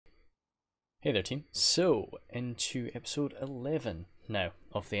Hey there team, so into episode 11 now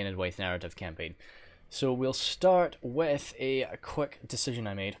of the Enedwaith narrative campaign. So we'll start with a quick decision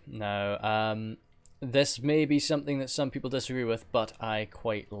I made. Now, this may be something that some people disagree with, but I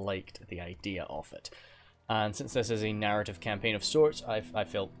quite liked the idea of it. And since this is a narrative campaign of sorts, I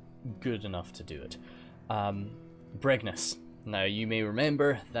felt good enough to do it. Bregnes. Now, you may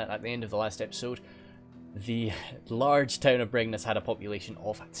remember that at the end of the last episode, the large town of Bregnes had a population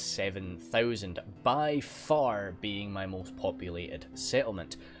of 7,000, by far being my most populated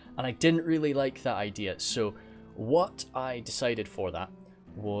settlement. And I didn't really like that idea, so what I decided for that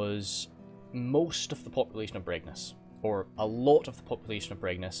was most of the population of Bregnes, or a lot of the population of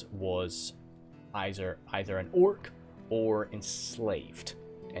Bregnes, was either an orc or enslaved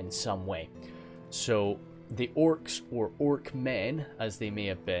in some way. So the orcs, or orc men, as they may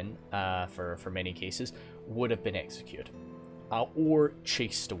have been for many cases, would have been executed or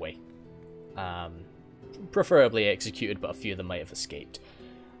chased away. Preferably executed, but a few of them might have escaped.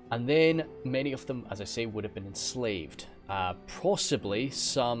 And then many of them, as I say, would have been enslaved. Possibly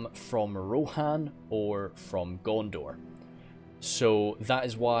some from Rohan or from Gondor. So that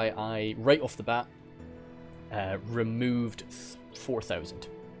is why I, right off the bat, removed 4,000.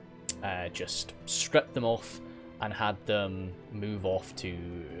 Just stripped them off and had them move off to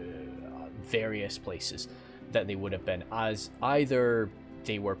various places that they would have been, as either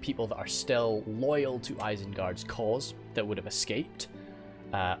they were people that are still loyal to Isengard's cause that would have escaped,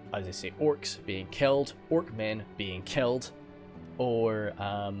 as I say, orcs being killed, orc men being killed, or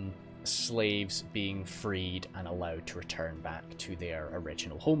slaves being freed and allowed to return back to their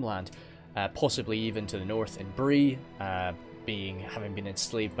original homeland, possibly even to the north in Bree, having been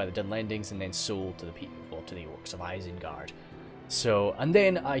enslaved by the Dunlendings and then sold to the people, to the orcs of Isengard. So, and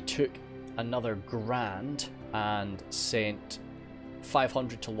then I took another grand and sent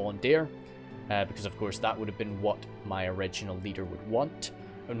 500 to Londere, because of course that would have been what my original leader would want.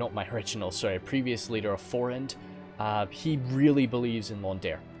 Or not my original, sorry, previous leader of Forend. He really believes in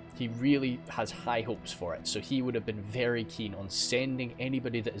Londere. He really has high hopes for it, so he would have been very keen on sending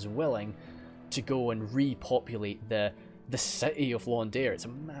anybody that is willing to go and repopulate the city of Londere. It's a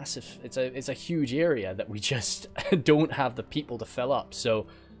massive, it's a huge area that we just don't have the people to fill up. So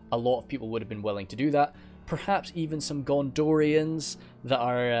a lot of people would have been willing to do that. Perhaps even some Gondorians that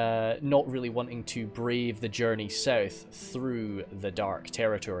are not really wanting to brave the journey south through the dark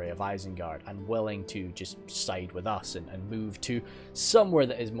territory of Isengard and willing to just side with us and move to somewhere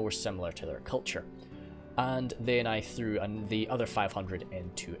that is more similar to their culture. And then I threw the other 500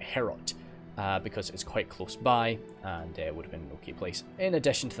 into Harec, because it's quite close by and it would have been an okay place. In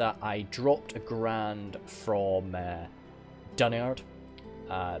addition to that, I dropped a grand from Dunnish,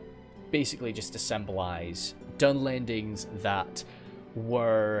 basically just to symbolise Dunlendings that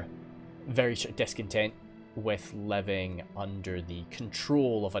were very discontent with living under the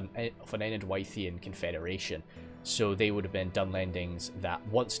control of an Enedwaithian confederation. So they would have been Dunlendings that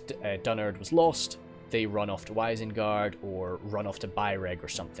once Dunnish was lost, they run off to Isengard or run off to Byrig or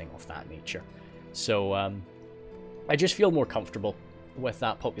something of that nature. So I just feel more comfortable with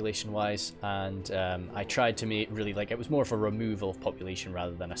that population-wise, and I tried to make really, like, it was more of a removal of population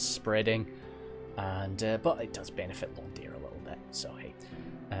rather than a spreading, and but it does benefit Londere a little bit. So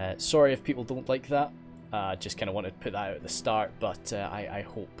hey, sorry if people don't like that. Just kind of wanted to put that out at the start, but I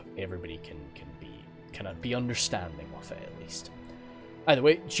hope everybody can be understanding of it at least. Either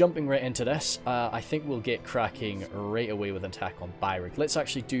way, jumping right into this, I think we'll get cracking right away with an attack on Byrig. Let's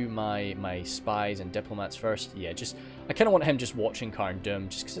actually do my spies and diplomats first. Yeah, I kind of want him just watching Carndum,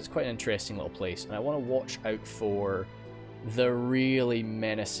 just because it's quite an interesting little place, and I want to watch out for the really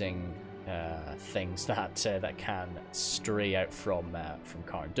menacing things that can stray out from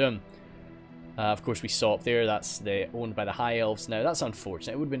Carndum. Of course, we saw up there, that's owned by the High Elves. Now, that's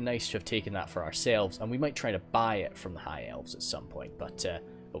unfortunate. It would have been nice to have taken that for ourselves, and we might try to buy it from the High Elves at some point, but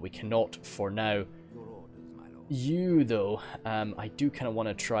we cannot for now. You, though, I do kind of want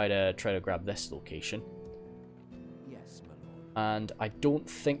to try to grab this location. Yes, my lord. And I don't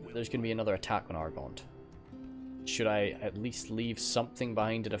think there's going to be another attack on Argond. Should I at least leave something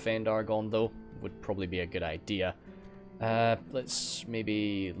behind to defend Argond, though? Would probably be a good idea. Let's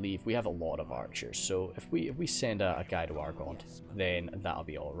maybe leave. We have a lot of archers, so if we send a guy to Argond, then that'll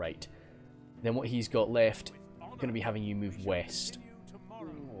be all right. Then what he's got left, I'm going to be having you move west.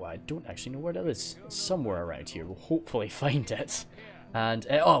 Oh, I don't actually know where that is. It's somewhere around here. We'll hopefully find it. And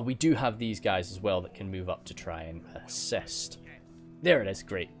oh, we do have these guys as well that can move up to try and assist. There it is.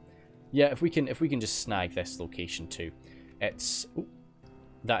 Great. Yeah, if we can just snag this location too.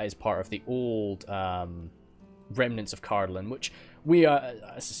 That is part of the old remnants of Cardlin, which We are, as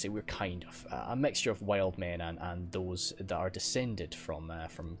I say, we're kind of a mixture of wild men and those that are descended from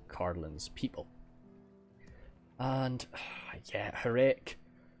Carlin's people. And yeah, Harec,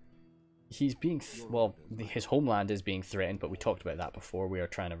 he's being well. His homeland is being threatened, but we talked about that before. We are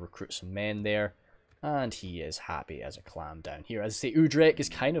trying to recruit some men there, and he is happy as a clam down here. As I say, Udrek is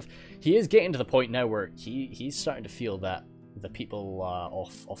kind of, he is getting to the point now where he's starting to feel that the people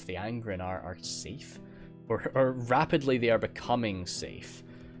off the Angren are safe, or rapidly they are becoming safe.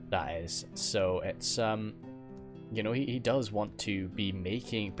 That is, so it's you know, he does want to be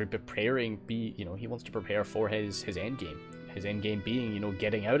preparing, he wants to prepare for his end game. His end game being, you know,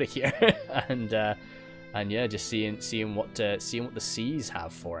 getting out of here, and yeah, just seeing what the seas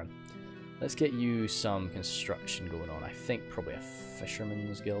have for him. Let's get you some construction going on. I think probably a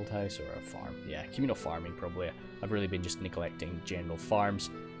fisherman's guild house or a farm. Yeah, communal farming probably. I've really been just neglecting general farms.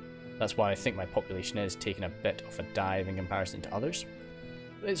 That's why I think my population is taking a bit of a dive in comparison to others.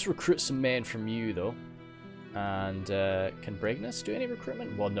 Let's recruit some men from you though. And can Bregnes do any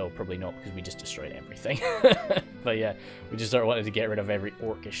recruitment? Well, no, probably not, because we just destroyed everything. But yeah, we just sort of wanted to get rid of every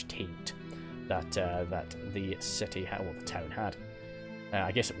orcish taint that the city had, well, the town had.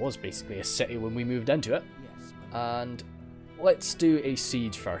 I guess it was basically a city when we moved into it. Yes, And let's do a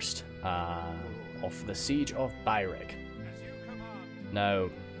siege first, of the siege of Byrig. Now,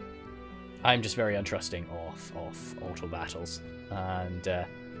 I'm just very untrusting of auto battles, and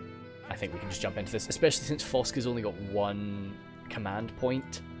I think we can just jump into this, especially since Foska's only got one command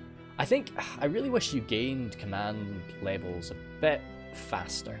point. I really wish you gained command levels a bit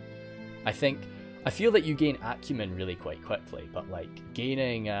faster. I feel that you gain acumen really quite quickly, but like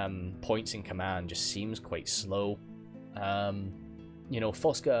gaining points in command just seems quite slow. You know,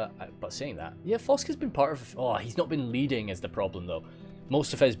 Foska, but saying that, yeah, Foska's been part of, oh, he's not been leading is the problem though.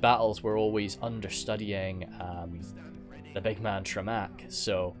 Most of his battles were always understudying the big man Tramak,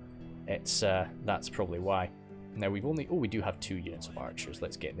 so it's that's probably why. Now we do have 2 units of archers.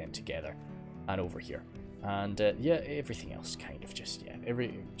 Let's get them together and over here. And yeah, everything else kind of just, yeah,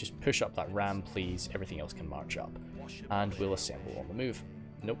 just push up that ram, please. Everything else can march up, and we'll assemble on the move.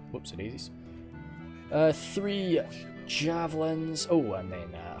 Nope, whoops, daisies. 3 javelins. Oh, and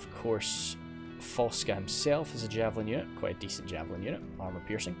then of course Foska himself is a javelin unit, quite a decent javelin unit, armor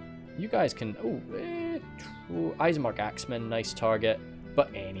piercing. You guys can, Eisenmark Axeman, nice target,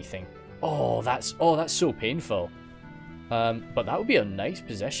 but anything. Oh, that's so painful. But that would be a nice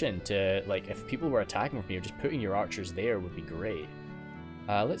position to, like, if people were attacking from here, just putting your archers there would be great.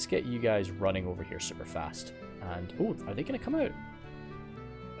 Let's get you guys running over here super fast. And, oh, are they going to come out?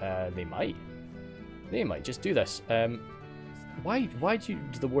 They might. They might just do this. Why do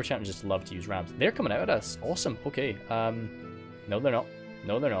the war champions just love to use rams? They're coming out at us. Awesome. Okay. No, they're not.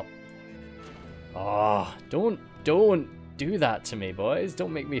 No, they're not. Oh, don't do that to me, boys.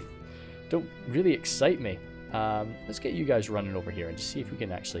 Don't really excite me. Let's get you guys running over here and just see if we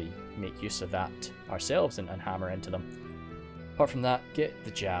can actually make use of that ourselves and hammer into them. Apart from that, get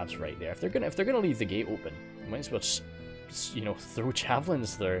the jabs right there. If they're gonna leave the gate open, might as well just you know, throw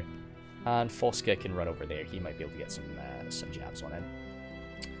javelins through. And Foska can run over there. He might be able to get some jabs on in.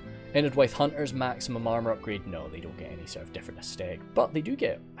 Enedwaith Hunters maximum armor upgrade. No, they don't get any sort of different aesthetic, but they do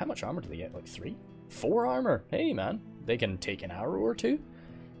get, how much armor do they get? Like 3? 4 armor. Hey man, they can take an arrow or 2,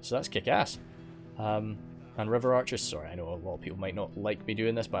 so that's kick-ass. And River Archers, sorry, I know a lot of people might not like me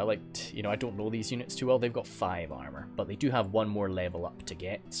doing this, but I don't know these units too well. They've got 5 armor, but they do have 1 more level up to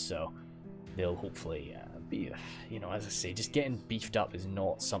get, so they'll hopefully be, you know, as I say, just getting beefed up is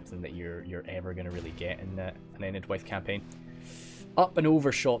not something that you're ever going to really get in an Enedwaith campaign. Up and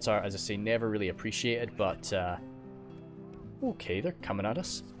over shots are, as I say, never really appreciated, but okay, they're coming at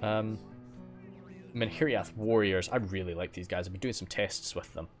us. Menhiriath Warriors, I really like these guys. I've been doing some tests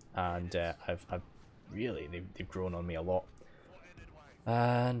with them, and I've really, they've grown on me a lot.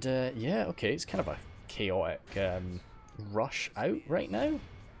 And yeah, okay, it's kind of a chaotic rush out right now.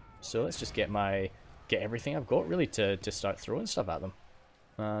 So let's just get everything I've got really to start throwing stuff at them.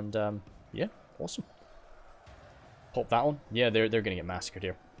 And yeah, awesome. Pop that one. Yeah, they're gonna get massacred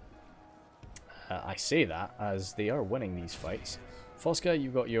here. I say that as they are winning these fights. Foska, you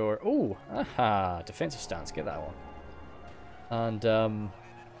got your defensive stance. Get that one. And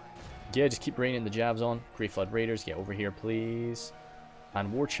yeah, just keep raining the jabs on. Grey Flood Raiders, get over here, please.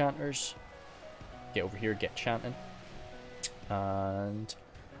 And War Chanters, get over here, get chanting. And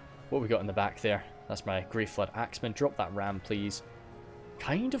what we got in the back there? That's my Grey Flood Axeman. Drop that ram, please.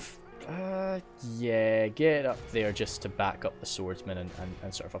 Kind of, yeah, get up there just to back up the swordsman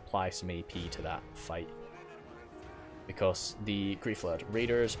and sort of apply some AP to that fight. because the Grey Flood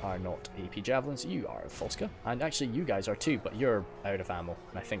Raiders are not AP Javelins. You are Foska, and actually you guys are too, but you're out of ammo,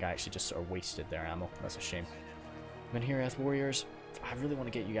 and I think I actually just sort of wasted their ammo. That's a shame. Menhirath Warriors, I really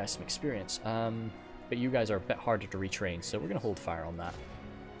want to get you guys some experience, but you guys are a bit harder to retrain, so we're going to hold fire on that.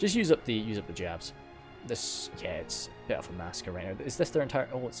 Just use up the jabs. This, yeah, it's a bit of a massacre right now. Is this their entire...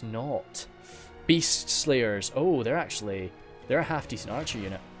 Oh, it's not. Beast Slayers. Oh, they're a half-decent archer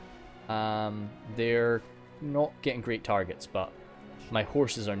unit. They're not getting great targets, but my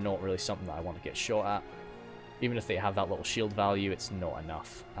horses are not really something that I want to get shot at. Even if they have that little shield value, it's not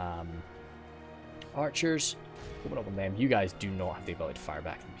enough. Archers, open up on them. You guys do not have the ability to fire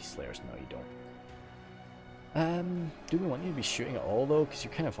back from Beast Slayers. No, you don't. Do we want you to be shooting at all though? Because you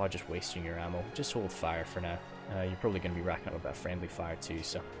kind of are just wasting your ammo. Just hold fire for now. You're probably going to be racking up a bit of friendly fire too,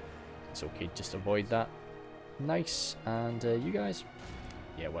 so it's okay. Just avoid that. Nice. And you guys?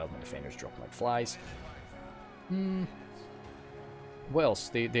 Yeah, Wildman Defenders dropping like flies. What else?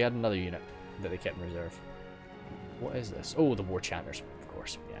 They had another unit that they kept in reserve. What is this? Oh, the War Chanters, of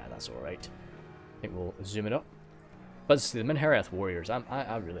course. Yeah, that's alright. I think we'll zoom it up. But the Menhirath Warriors,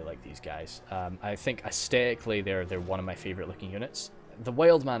 I really like these guys. I think aesthetically they're one of my favorite looking units. The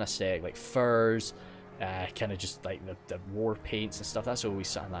Wildman aesthetic, like furs, kind of just like the war paints and stuff, that's always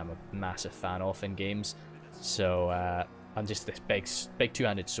something I'm a massive fan of in games. So I'm just this big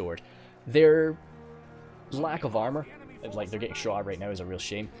two-handed sword. Their lack of armor, like they're getting shot at right now, is a real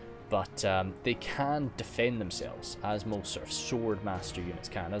shame. But they can defend themselves, as most sort of sword master units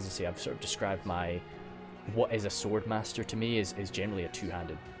can. As I say, I've sort of described what is a sword master to me is generally a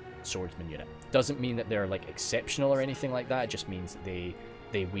two-handed swordsman unit. Doesn't mean that they're like exceptional or anything like that. It just means that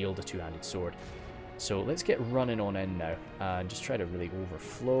they wield a two-handed sword. So let's get running on in now and just try to really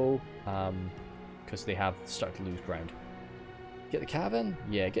overflow, because they have started to lose ground. Get the cav in?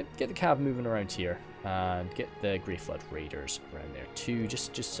 Yeah, get the cav moving around here. And get the Grey Flood Raiders around there too.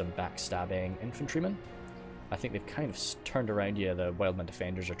 Just some backstabbing infantrymen. I think they've kind of turned around. Yeah, the Wildman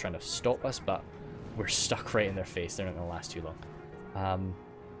Defenders are trying to stop us, but we're stuck right in their face. They're not going to last too long.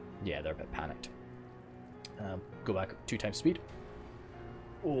 Yeah, they're a bit panicked. Go back 2 times speed.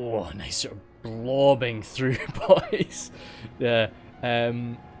 Oh, nice sort of blobbing through, boys. Yeah.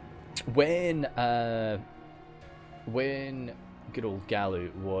 When good old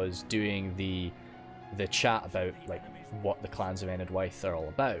Galu was doing the chat about like what the clans of Enedwaith are all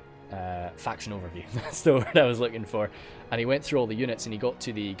about, faction overview, that's the word I was looking for, and he went through all the units and he got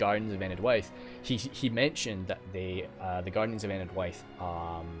to the Guardians of Enedwaith. He mentioned that the Guardians of Enedwaith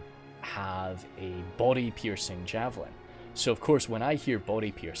have a body piercing javelin. So of course when I hear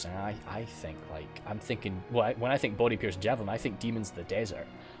body piercing, I think like when I think body piercing javelin, I think Demons of the Desert,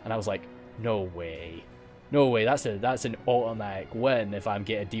 and I was like, no way, that's an automatic win if I'm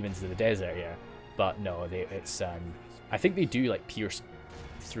getting Demons of the Desert here. But no, it's I think they do like pierce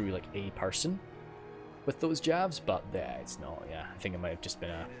through like a person with those jabs, but yeah, it's not. Yeah, I think it might have just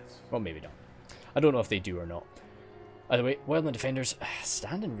been well, maybe not. I don't know if they do or not. Either way, Wildland Defenders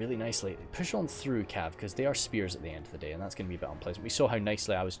standing really nicely. Push on through cav, because they are spears at the end of the day, and that's going to be a bit unpleasant. We saw how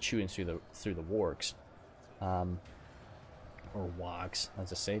nicely I was chewing through the wargs, or wags,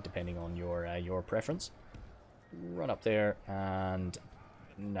 as I say, depending on your preference. Run up there and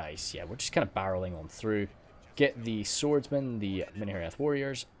nice. Yeah, we're just kind of barreling on through. Get the swordsmen, the Menhirath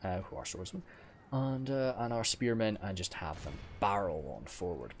Warriors, who are swordsmen, and our spearmen, and just have them barrel on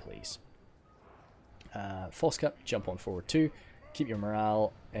forward, please. Foska, jump on forward too. Keep your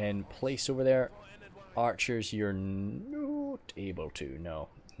morale in place over there. Archers, you're not able to. No,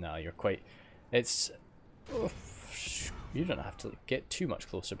 you're quite... It's... you don't have to get too much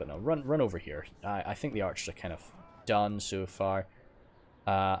closer, but no, run over here. I think the archers are kind of done so far.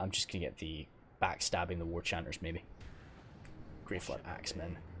 I'm just going to get the backstabbing the War Chanters, maybe. Grey Flood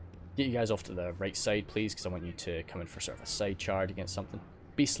Axemen. Get you guys off to the right side, please, because I want you to come in for sort of a side charge against something.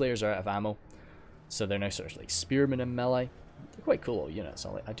 Beast Slayers are out of ammo, so they're now sort of like spearmen in melee. They're quite cool little units.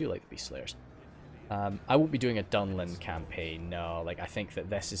 I do like the Beast Slayers. I won't be doing a Dunland campaign, no. Like, I think that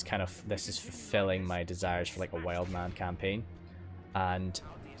this is fulfilling my desires for like a Wildman campaign, and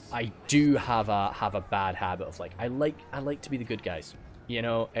I do have a bad habit of like I like to be the good guys. You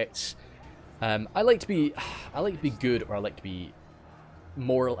know, it's I like to be good, or I like to be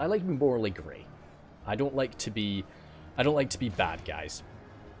moral. I like to be morally grey. I don't like to be bad guys.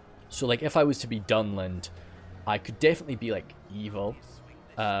 So like if I was to be Dunland, I could definitely be like evil,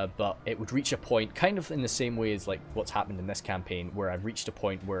 but it would reach a point, kind of in the same way as like what's happened in this campaign, where I've reached a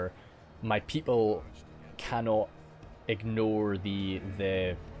point where my people cannot ignore the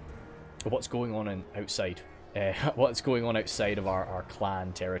what's going on outside. What's going on outside of our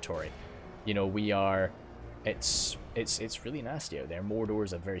clan territory. You know, it's really nasty out there. Mordor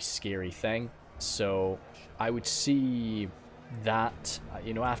is a very scary thing, so I would see that,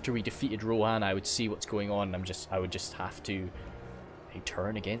 you know, after we defeated Rohan, I would see what's going on, and I would just have to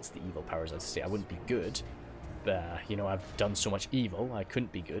turn against the evil powers. I'd say I wouldn't be good, but you know, I've done so much evil, I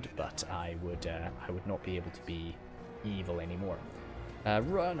couldn't be good, but I would not be able to be evil anymore.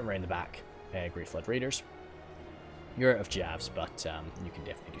 Run around the back, Great Flood Raiders. You're out of jabs, but you can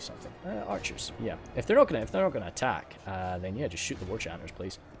definitely do something. Archers, yeah. If they're not gonna attack, then yeah, just shoot the war chanters,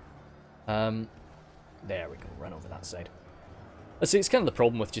 please. There we go. Run over that side. Let's see. It's kind of the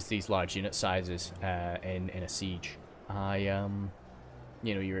problem with just these large unit sizes in a siege.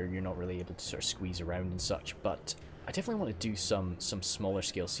 You know, you're not really able to sort of squeeze around and such. But I definitely want to do some smaller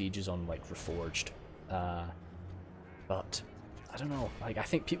scale sieges on like Reforged. But I don't know. Like, I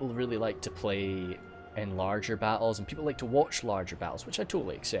think people really like to play in larger battles, and people like to watch larger battles, which I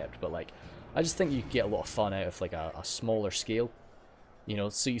totally accept. But like, I just think you get a lot of fun out of like a smaller scale. You know,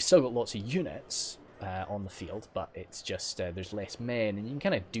 so you've still got lots of units on the field, but it's just there's less men, and you can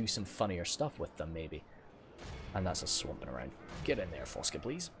kind of do some funnier stuff with them, maybe. And that's us swamping around. Get in there, Foska,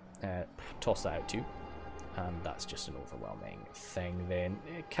 please. Toss that out too. And that's just an overwhelming thing. Then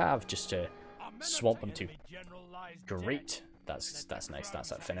Cav just to swamp them too. Great. That's nice. That's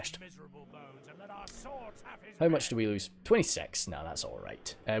that finished. How much do we lose? 26. No, that's all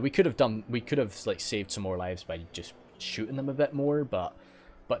right. We could have like saved some more lives by just shooting them a bit more, but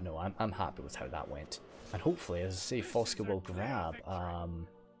no, I'm happy with how that went. And hopefully, as I say, Foska will grab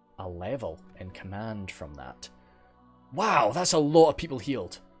a level in command from that. Wow, that's a lot of people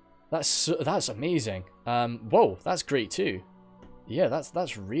healed. That's amazing. Whoa, that's great too. Yeah,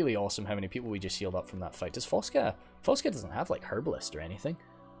 that's really awesome how many people we just healed up from that fight. Does Foska doesn't have like herbalist or anything,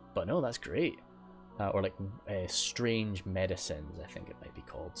 but no, that's great. Or like strange medicines, I think it might be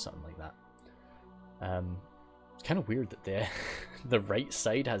called, something like that. It's kind of weird that the right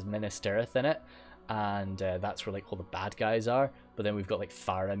side has Minas Tirith in it, and that's where like all the bad guys are. But then we've got like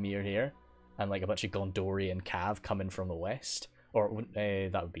Faramir here, and like a bunch of Gondorian Cav coming from the west, or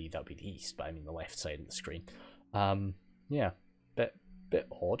that would be the east, but I mean the left side of the screen. Yeah, bit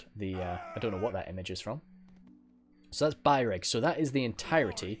odd. I don't know what that image is from. So that's Byrig. So that is the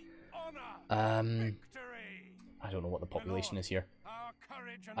entirety. I don't know what the population is here.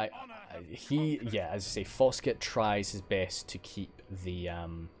 Yeah, as I say, Foska tries his best to keep the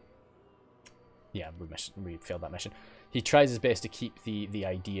yeah, we failed that mission. He tries his best to keep the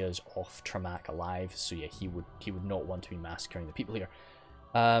ideas of Tramak alive. So yeah, he would not want to be massacring the people here.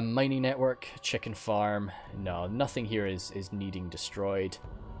 Mining network, chicken farm. No, nothing here is needing destroyed.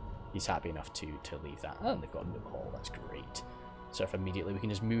 He's happy enough to leave that. And they've got a new hall. That's great. So if immediately we can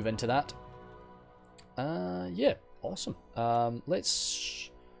just move into that. Yeah, awesome. Let's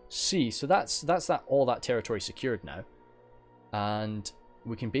see. So that's all that territory secured now, and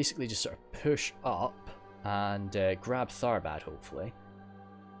we can basically just sort of push up and grab Tharbad. Hopefully.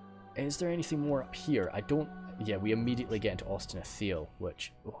 Is there anything more up here? I don't. Yeah, we immediately get into Austin Athel,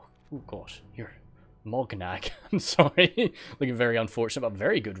 which oh gosh, you're Mognag. I'm sorry, looking very unfortunate, but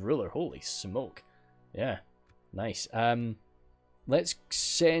very good ruler. Holy smoke! Yeah, nice. Let's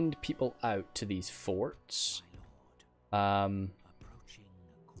send people out to these forts.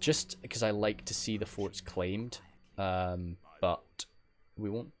 Just because I like to see the forts claimed. But we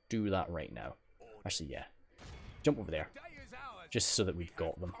won't do that right now. Actually, yeah. Jump over there. Just so that we've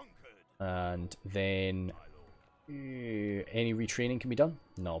got them. And then any retraining can be done?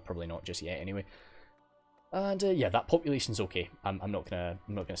 No, probably not just yet anyway. And yeah, that population's okay. I'm not gonna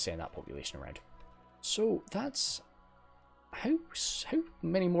send that population around. So that's how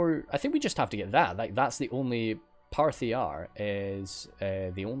many more? I think we just have to get that. Like that's the only Parthiar is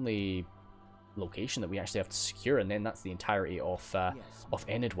the only location that we actually have to secure, and then that's the entirety of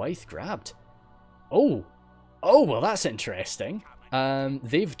Enedwaith grabbed. Oh, well, that's interesting.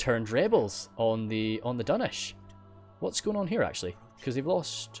 They've turned rebels on the Dunnish. What's going on here actually? Because they've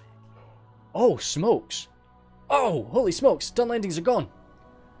lost. Oh, smokes! Oh, holy smokes! Dunlendings are gone.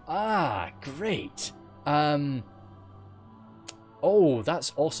 Ah, great. Oh,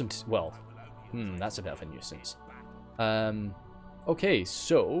 that's awesome. Well, that's a bit of a nuisance. Okay,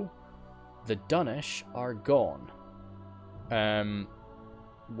 so the Dunnish are gone.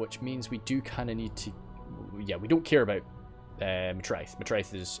 Which means we do kind of need to. Yeah, we don't care about Matraith.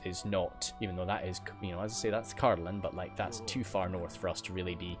 Matraith is not, even though that is, you know, as I say, that's Carlin, but like that's too far north for us to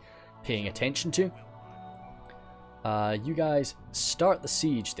really be paying attention to. You guys start the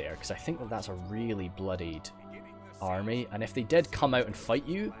siege there, because I think that that's a really bloodied army, and if they did come out and fight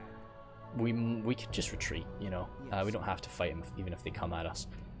you, we could just retreat, you know. We don't have to fight them even if they come at us.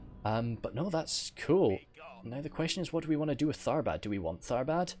 But no, that's cool. Now the question is, what do we want to do with Tharbad? Do we want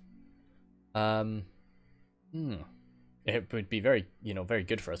Tharbad? It would be very, very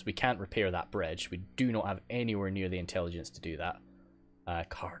good for us. We can't repair that bridge. We do not have anywhere near the intelligence to do that.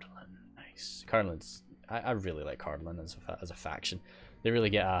 Cardlin, nice. Cardlin's, I really like Cardlin as a faction. They really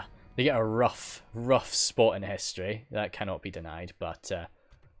get a rough spot in history. That cannot be denied. But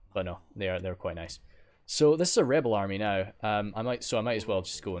no, they're quite nice. So this is a rebel army now. I might as well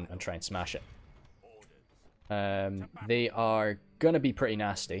just go and try and smash it. They are gonna be pretty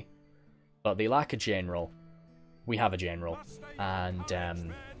nasty, but they lack a general. We have a general,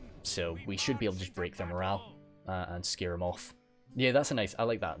 and so we should be able to just break their morale and scare them off. Yeah, that's a nice. I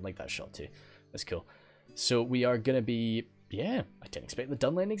like that shot too. That's cool. So we are gonna be. Yeah, I didn't expect the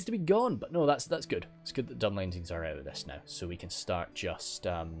Dunlandings to be gone, but no, that's good. It's good that Dunlandings are out of this now, so we can start just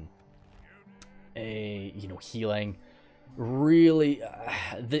healing. Really,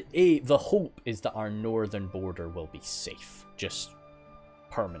 the hope is that our northern border will be safe, just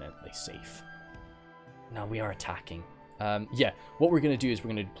permanently safe. Now we are attacking. Yeah, what we're going to do is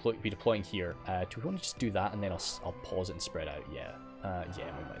we're going to be deploying here. Do we want to just do that and then I'll pause it and spread out? Yeah,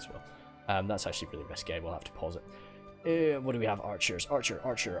 yeah, we might as well. That's actually really risky. We'll have to pause it. What do we have? Archers, archer.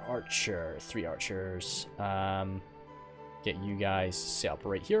 3 archers. Get you guys set up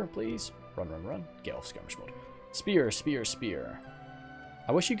right here, please. Run. Get off skirmish mode. Spear.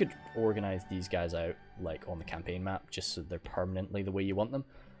 I wish you could organize these guys out like on the campaign map, just so they're permanently the way you want them.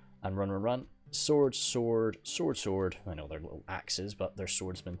 And run. Sword. I know they're little axes, but they're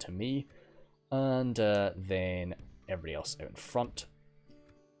swordsmen to me. And then everybody else out in front.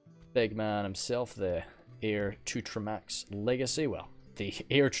 Big man himself, the heir to Tremac's legacy. Well, the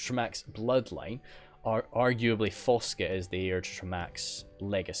heir to Tremac's bloodline. Arguably, Foska is the heir to Tremac's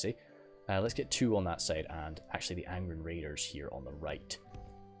legacy. Let's get 2 on that side, and actually the Angren Raiders here on the right.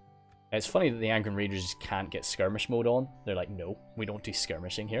 It's funny that the Angren Raiders just can't get skirmish mode on. They're like, no, we don't do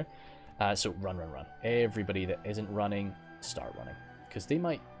skirmishing here. So run. Everybody that isn't running, start running. Because they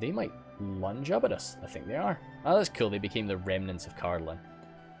might lunge up at us. I think they are. Oh, that's cool. They became the remnants of Cardlin.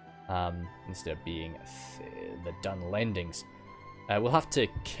 Instead of being the Dunlandings. We'll have to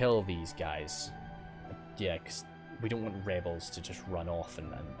kill these guys. Yeah, because we don't want rebels to just run off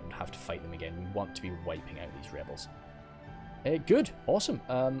and have to fight them again. We want to be wiping out these rebels. Good, awesome.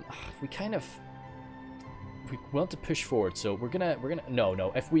 We want to push forward, so we're gonna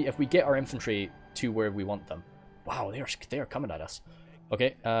no. If we get our infantry to where we want them, wow, they are coming at us.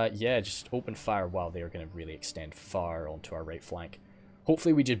 Okay, yeah, just open fire. Wow, they are gonna really extend far onto our right flank.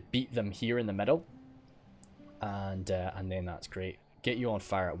 Hopefully, we just beat them here in the middle, and then that's great. Get you on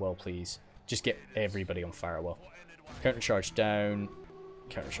fire at will, please. Just get everybody on fire at will. Countercharge down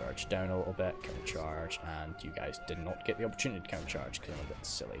a little bit, countercharge, and you guys did not get the opportunity to countercharge because I'm a bit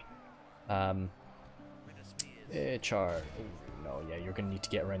silly. Charge. Oh, no, yeah, you're going to need to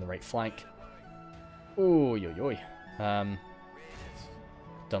get around the right flank. Oh, yo.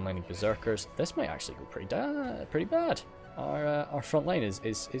 Dunlanding Berserkers. This might actually go pretty bad. Our front line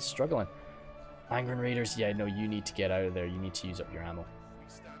is struggling. Angren Raiders, yeah, no, you need to get out of there. You need to use up your ammo.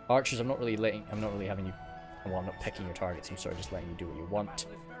 Archers, I'm not really having you. Well, I'm not picking your targets. I'm sort of just letting you do what you want,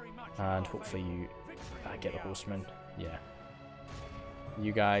 and hopefully you get the horsemen. Yeah,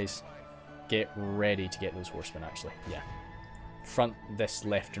 you guys get ready to get those horsemen. Actually, yeah. This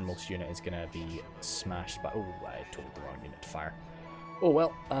lefternmost unit is gonna be smashed by. Oh, I told the wrong unit to fire. Oh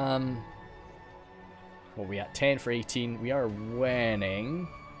well. What are we at? 10 for 18. We are winning.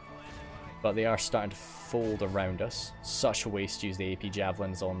 But they are starting to fold around us. Such a waste to use the AP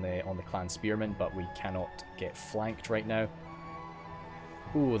javelins on the clan spearmen, but we cannot get flanked right now.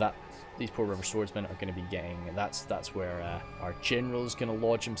 Ooh, these poor river swordsmen are going to be getting. That's where our general is going to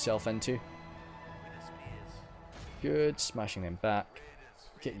lodge himself into. Good, smashing them back.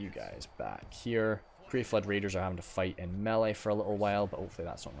 Get you guys back here. Grey Flood Raiders are having to fight in melee for a little while, but hopefully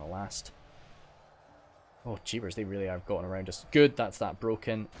that's not going to last. Oh, jeepers, they really have gotten around us. Good, that's that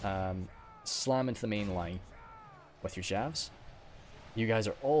broken. Slam into the main line with your javs. You guys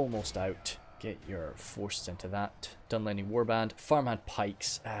are almost out. Get your forces into that. Dunlanding Warband. Farmhand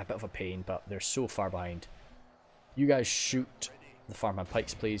Pikes. A bit of a pain, but they're so far behind. You guys shoot the Farmhand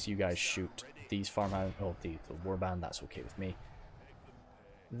Pikes, please. You guys shoot these Farmhand... Oh, the Warband. That's okay with me.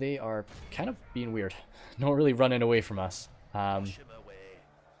 They are kind of being weird. Not really running away from us.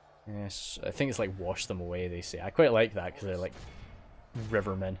 Yes, I think it's like wash them away, they say. I quite like that because they're like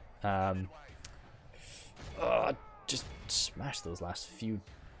rivermen. Just smash those last few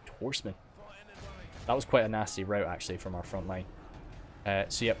horsemen. That was quite a nasty route actually from our front line.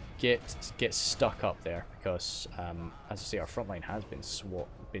 So yep, get stuck up there because as I say, our front line has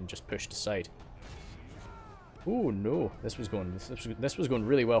been just pushed aside. Oh no, this was going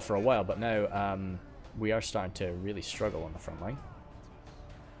really well for a while, but now we are starting to really struggle on the front line.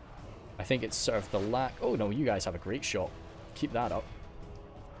 I think it's sort of the lack. Oh no, you guys have a great shot. Keep that up.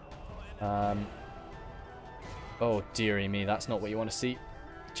 Oh dearie me, that's not what you want to see.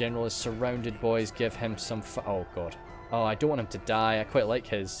 General is surrounded, boys. Give him some. Oh god. Oh, I don't want him to die. I quite like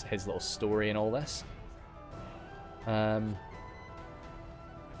his little story and all this.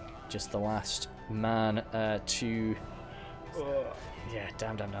 Just the last man to. Yeah,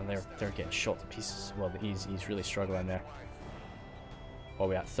 damn. They're getting shot to pieces. Well, he's really struggling there. Well,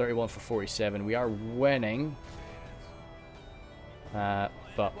 we're at 31 for 47. We are winning.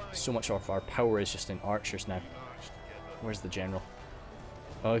 But so much of our power is just in archers now. Where's the general?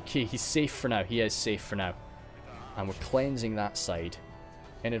 Okay, he's safe for now. He is safe for now. And we're cleansing that side.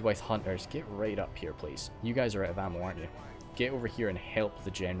 Enedwaith hunters, get right up here, please. You guys are out of ammo, aren't you? Get over here and help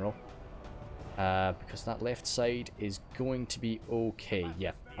the general. Because that left side is going to be okay.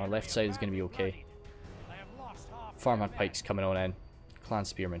 Yeah, our left side is going to be okay. Farmhand pikes coming on in. Clan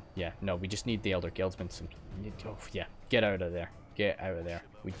spearmen. Yeah, no, we just need the elder guildsmen. Oh, yeah, get out of there. Get out of there.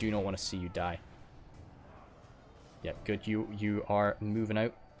 We do not want to see you die. Yeah, good. You are moving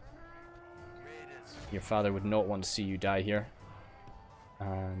out. Your father would not want to see you die here.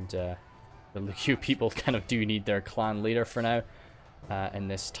 And the you people kind of do need their clan leader for now. In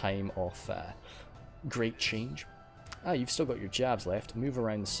this time of great change. Ah, you've still got your jabs left. Move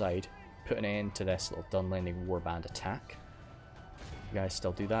around the side. Put an end to this little Dunlanding warband attack. You guys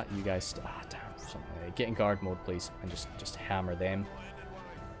still do that? You guys... Ah, damn. Get in guard mode, please. And just hammer them.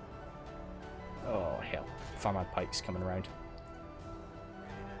 Oh, hell. Farmhand pikes coming around.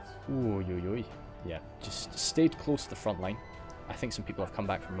 Ooh, yo. Yeah, just stayed close to the front line. I think some people have come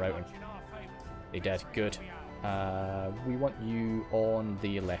back from routing. They did. Good. We want you on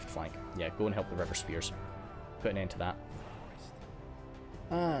the left flank. Yeah, go and help the river spears. Put an end to that.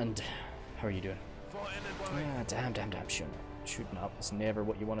 And how are you doing? Ah, damn. Shooting up is never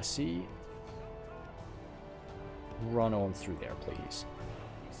what you want to see. Run on through there, please.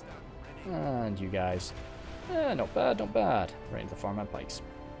 And you guys. Not bad. Right into the farmhand pikes.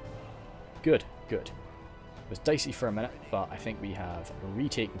 Good. It was dicey for a minute, but I think we have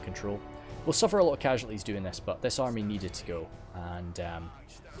retaken control. We'll suffer a lot of casualties doing this, but this army needed to go, and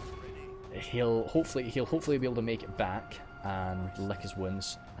he'll hopefully be able to make it back and lick his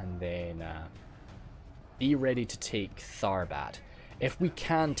wounds, and then be ready to take Tharbad. If we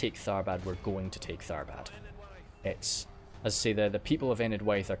can take Tharbad, we're going to take Tharbad. It's, as I say, the people of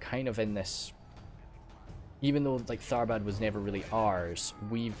Enedwaith are kind of in this. Even though like Tharbad was never really ours,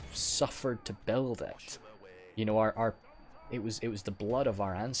 we've suffered to build it. You know, it was the blood of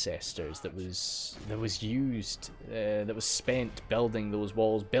our ancestors that was used, that was spent building those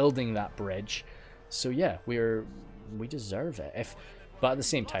walls, building that bridge. So yeah, we deserve it. But at the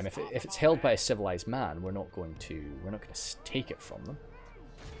same time, if it's held by a civilized man, we're not going to take it from them.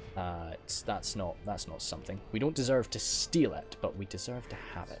 That's not something. We don't deserve to steal it, but we deserve to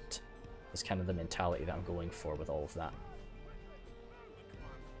have it. Is kind of the mentality that I'm going for with all of that.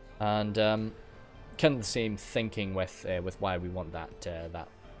 And kind of the same thinking with why we want that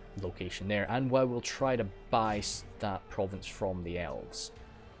location there, and why we'll try to buy that province from the elves.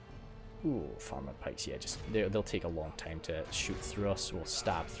 Ooh, farmhand pikes, yeah, just they'll take a long time to shoot through us, or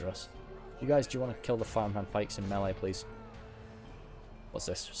stab through us. You guys, do you want to kill the farmhand pikes in melee, please? What's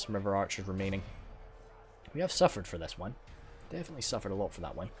this? Some river archers remaining. We have suffered for this one. Definitely suffered a lot for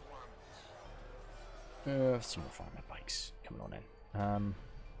that one. Some more farmhand pikes coming on in.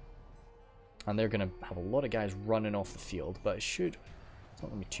 And they're going to have a lot of guys running off the field, but it's not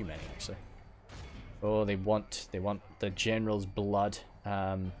going to be too many, actually. Oh, they want the general's blood.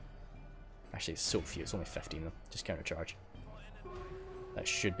 Actually, it's so few. It's only 15 of them. Just countercharge. That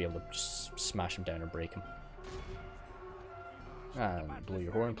should be able to just smash them down or break them. And blow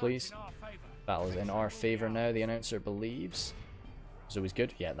your horn, please. Battle is in our favour now, the announcer believes. It's always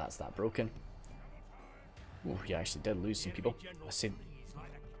good. Yeah, that's that broken. Oh, yeah, I actually did lose some people. Let's see.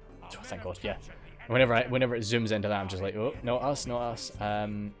 Oh, thank God, yeah. Whenever it zooms into that, I'm just like, oh, not us.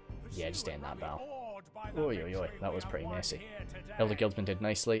 Yeah, just end that battle. Oi, that was pretty messy. Elder Guildsman did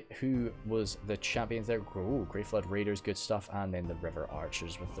nicely. Who was the champions there? Oh, Grey Flood Raiders, good stuff. And then the River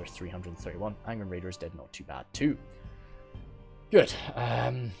Archers with their 331. Angren Raiders did not too bad too. Good.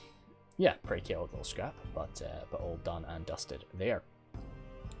 Yeah, pretty chaotic little scrap, but all done and dusted there.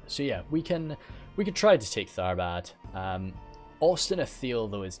 So yeah, we can try to take Tharbad. Austin Athel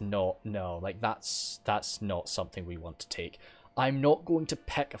though is not, no, like that's not something we want to take. I'm not going to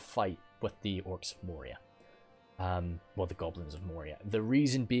pick a fight with the Orcs of Moria. Well, the Goblins of Moria. The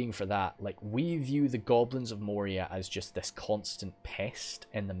reason being for that, like, we view the Goblins of Moria as just this constant pest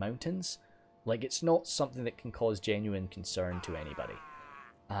in the mountains. Like, it's not something that can cause genuine concern to anybody.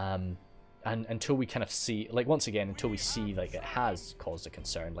 And until we kind of see, like, once again, until we see, like, it has caused a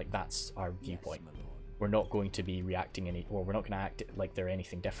concern, like, that's our viewpoint. We're not going to be reacting or we're not going to act like they're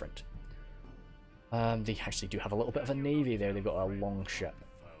anything different. They actually do have a little bit of a navy there. They've got a long ship,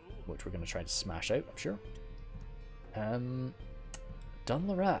 which we're going to try to smash out, I'm sure.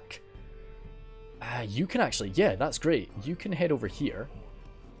 Dunlarak. You can actually, yeah, that's great. You can head over here.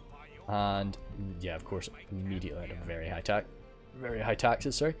 And, yeah, of course, immediately at a very high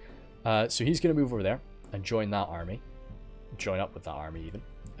taxes, sorry. So he's going to move over there and join that army. Join up with that army, even.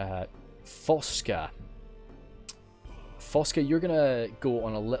 Foska. Foska, you're going to go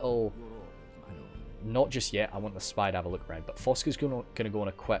on a little... Not just yet, I want the spy to have a look around, but Foska's going to go on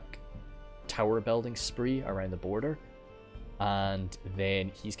a quick tower building spree around the border, and then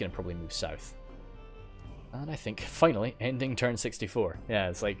he's going to probably move south. And I think, finally, ending turn 64. Yeah,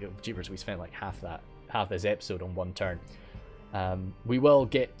 it's like, jeepers, we spent like half this episode on one turn. We will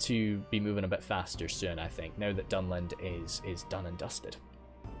get to be moving a bit faster soon, I think, now that Dunland is done and dusted.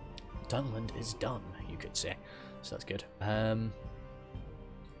 Dunland is done, you could say. So that's good.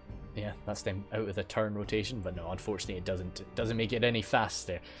 Yeah, that's them out of the turn rotation, but no, unfortunately it doesn't make it any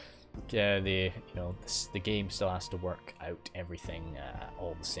faster. The game still has to work out everything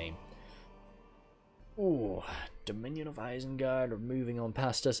all the same. Oh, Dominion of Isengard are moving on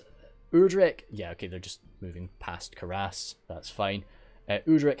past us. Udrek, yeah, okay, they're just moving past Karas. That's fine.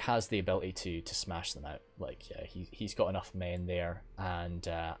 Udrek has the ability to smash them out. Like, yeah, he's got enough men there and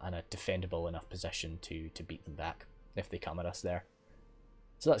a defendable enough position to beat them back if they come at us there.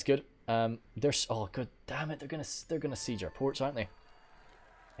 So that's good. There's, oh god damn it, they're gonna siege our ports, aren't they?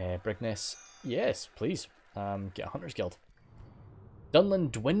 Bregnes, yes, please. Get a Hunter's Guild.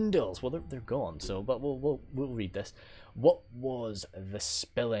 Dunland dwindles. Well, they're gone. So, but we'll read this. What was the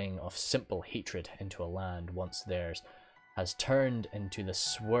spilling of simple hatred into a land once theirs has turned into the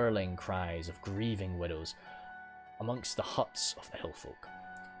swirling cries of grieving widows amongst the huts of the hillfolk.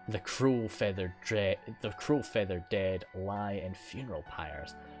 The cruel feathered dead lie in funeral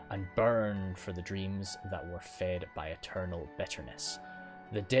pyres and burn for the dreams that were fed by eternal bitterness.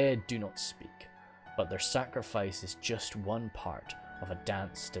 The dead do not speak, but their sacrifice is just one part of a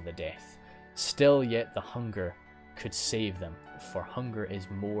dance to the death. Still yet the hunger could save them, for hunger is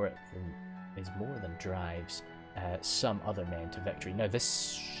more than drives some other men to victory. Now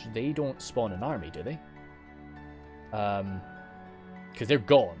they don't spawn an army, do they? Because they're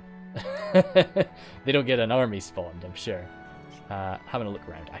gone. They don't get an army spawned, I'm sure. Having a look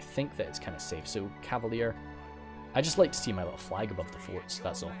around, I think that it's kind of safe. So Cavalier, I just like to see my little flag above the forts,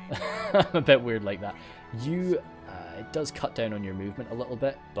 that's all. I'm a bit weird like that. It does cut down on your movement a little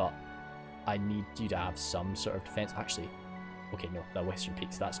bit, but I need you to have some sort of defense. Actually, okay, no, the Western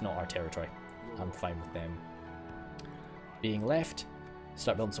Peaks, that's not our territory. I'm fine with them being left.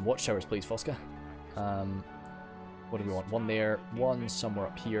 Start building some watchtowers, please, Foska. What do we want? One there, one somewhere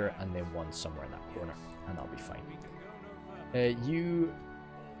up here, and then one somewhere in that corner, and that'll be fine. You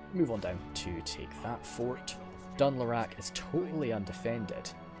move on down to take that fort. Dunlarak is totally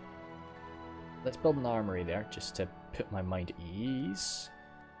undefended. Let's build an armory there, just to put my mind at ease.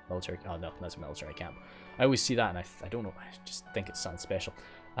 Military, oh no, that's a military camp. I always see that and I don't know, I just think it sounds special.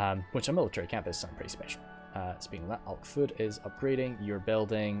 Which a military camp is something pretty special. Speaking of that, Alkfud is upgrading, you are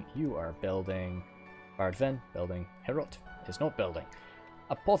building, Bardvin, building, Herot is not building.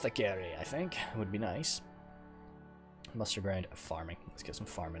 Apothecary, I think, would be nice. Muster ground, farming, let's get some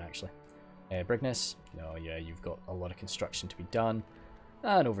farming actually. Bregnes, no, yeah, you've got a lot of construction to be done.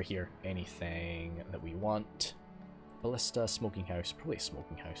 And over here, anything that we want. Ballista, smoking house, probably a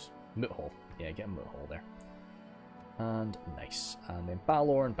smoking house. Moot hole, yeah, get a moot hole there. And nice. And then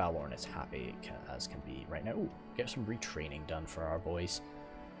Balorn is happy as can be right now. Ooh, get some retraining done for our boys.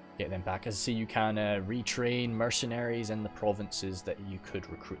 Get them back. As I see, you can retrain mercenaries in the provinces that you could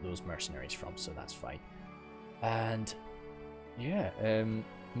recruit those mercenaries from, so that's fine. And yeah,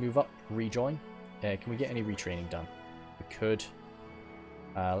 move up, rejoin. Can we get any retraining done? We could.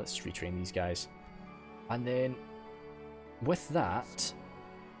 Let's retrain these guys. And then with that,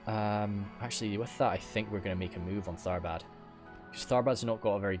 actually with that I think we're going to make a move on Tharbad. Because Tharbad's not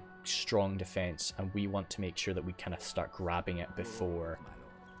got a very strong defense and we want to make sure that we kind of start grabbing it before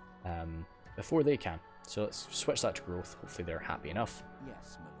they can. So let's switch that to growth. Hopefully they're happy enough.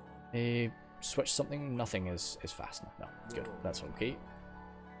 Yes, my lord. Switch something. Nothing is fast enough. No, good. That's okay.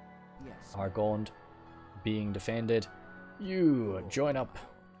 Yes. Argond being defended. You join up.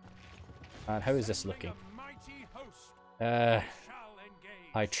 And how is this looking?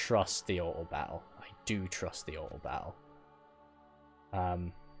 I trust the auto battle. I do trust the auto battle.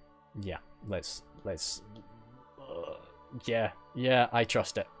 Yeah, let's yeah, I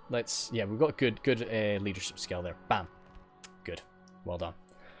trust it. Yeah, we've got good leadership skill there. Bam. Good. Well done.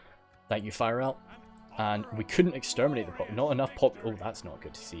 Thank you, Fire Out. And we couldn't exterminate the pop. Not enough pop. Oh, that's not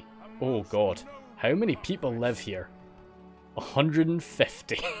good to see. Oh god. How many people live here?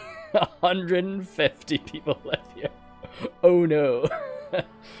 150. 150 people live here. Oh no.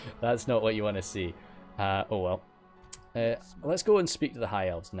 That's not what you want to see. Oh well. Let's go and speak to the High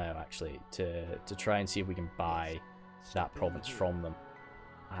Elves now, actually, to try and see if we can buy that province from them.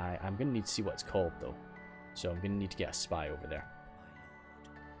 I'm going to need to see what it's called, though. So I'm going to need to get a spy over there.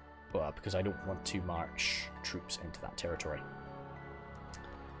 Well, because I don't want to march troops into that territory.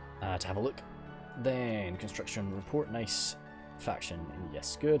 To have a look. Then, construction report, nice. Faction,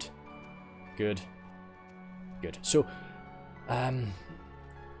 yes, good. Good. Good. So,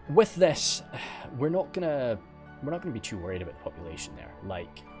 with this, we're not gonna be too worried about the population there.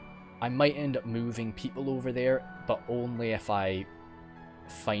 Like, I might end up moving people over there, but only if I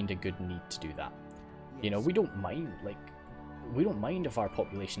find a good need to do that. You know, we don't mind, like, we don't mind if our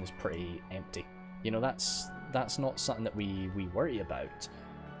population is pretty empty. You know, that's not something that we worry about.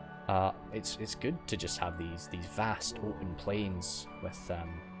 It's good to just have these vast open plains with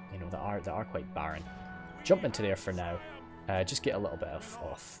you know, that are quite barren. Jump into there for now. Just get a little bit of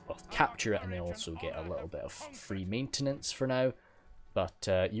capture it, and then also get a little bit of free maintenance for now. But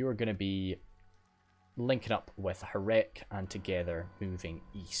you are going to be linking up with Harec and together moving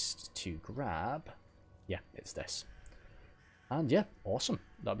east to grab. Yeah, it's this. And yeah, awesome.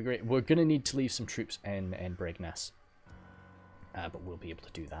 That'll be great. We're going to need to leave some troops in Bregnes. But we'll be able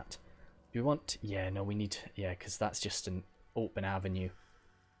to do that. Do we want... Yeah, no, we need... Yeah, because that's just an open avenue.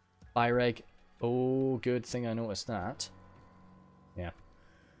 Byrig. Oh, good thing I noticed that. Yeah.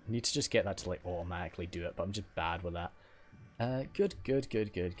 I need to just get that to, like, automatically do it, but I'm just bad with that. Good.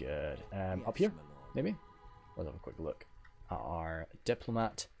 Up here, maybe? Let's have a quick look at our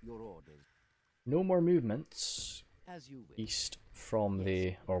diplomat. No more movements east from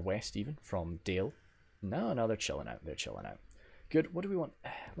the... Or west, even, from Dale. No, they're chilling out. They're chilling out. Good. What do we want?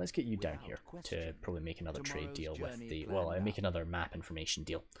 Let's get you down here to probably make another trade deal with the... Well, make another map information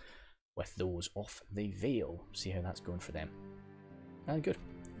deal with those off the Vale. See how that's going for them. And good.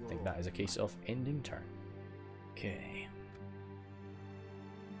 I think that is a case of ending turn. Okay.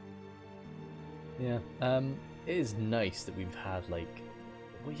 Yeah. It is nice that we've had, like...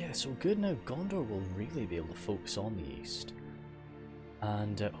 Well, yeah, so good now. Gondor will really be able to focus on the east.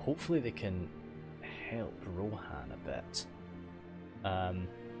 And hopefully they can help Rohan a bit. And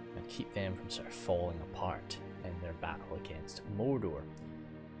keep them from sort of falling apart in their battle against Mordor.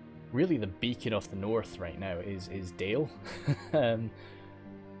 Really, the beacon of the north right now is Dale. I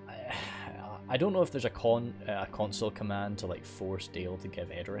don't know if there's a console command to like force Dale to give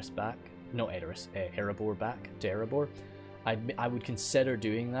Edoras back. Not Edoras, Erebor back to Erebor. I would consider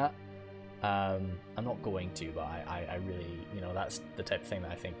doing that. I'm not going to, but I really, you know, that's the type of thing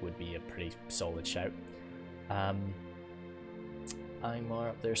that I think would be a pretty solid shout. I'm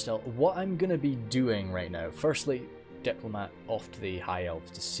up there still. What I'm going to be doing right now, firstly, diplomat off to the High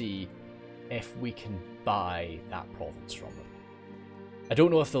Elves to see if we can buy that province from them. I don't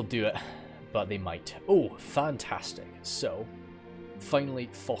know if they'll do it, but they might. Oh, fantastic. So,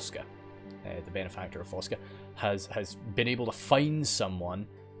 finally, Foska, the benefactor of Foska, has been able to find someone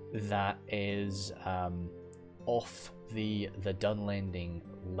that is off the Dunlending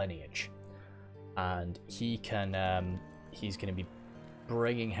lineage. And he can, he's going to be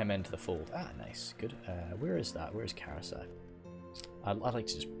bringing him into the fold. Ah, nice. Good. Where is that? Where's Karasai? I'd like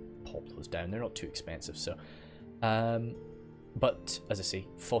to just pop those down. They're not too expensive, so... but, as I say,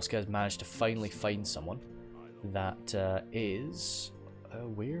 Foska has managed to finally find someone that is...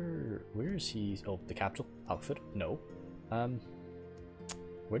 where is he? Oh, the capital? Alfred? No.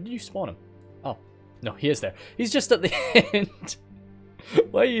 Where did you spawn him? Oh, no, he is there. He's just at the end.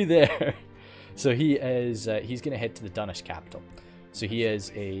 Why are you there? So he is... he's going to head to the Dunnish capital. So he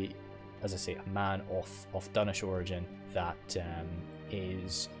is as I say, a man of Dunnish origin that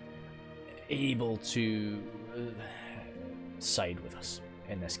is able to side with us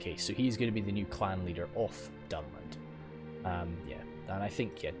in this case. So he's going to be the new clan leader of Dunland. Yeah, and I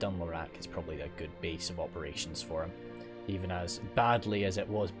think, yeah, Dunlorak is probably a good base of operations for him. Even as badly as it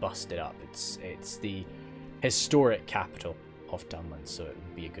was busted up, it's the historic capital of Dunland, so it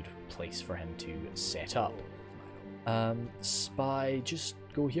would be a good place for him to set up. Spy, just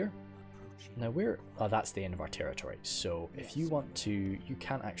go here. Now where... Oh, that's the end of our territory. So if you want to... You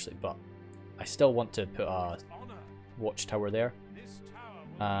can't actually... But I still want to put a... watchtower there.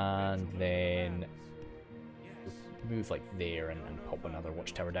 And then move like there and pop another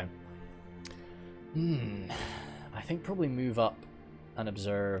watchtower down. I think probably move up and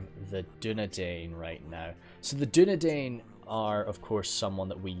observe the Dunedain right now. So the Dunedain are, of course, someone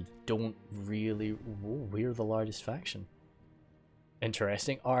that we don't really... Whoa, we're the largest faction.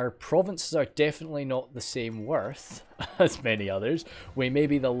 Interesting. Our provinces are definitely not the same worth as many others. We may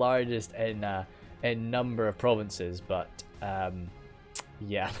be the largest in number of provinces, but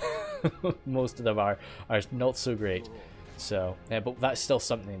yeah, most of them are not so great. So, but that's still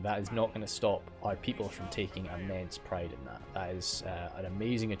something that is not going to stop our people from taking immense pride in that. That is an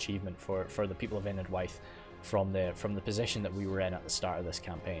amazing achievement for the people of Enedwaith from the position that we were in at the start of this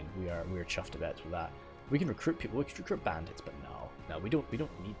campaign. We are chuffed to bits with that. We can recruit people. We can recruit bandits, but no, we don't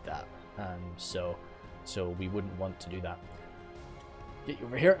need that. So we wouldn't want to do that. Get you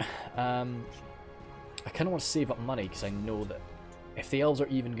over here. I kind of want to save up money because I know that if the elves are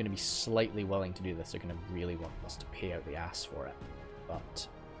even going to be slightly willing to do this, they're going to really want us to pay out the ass for it. But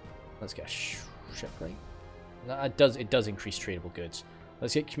let's get a ship right. It does increase tradable goods.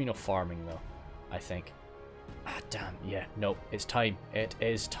 Let's get communal farming though, I think. Ah, damn, yeah, no, it's time. It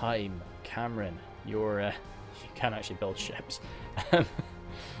is time. Cameron, you can't actually build ships. I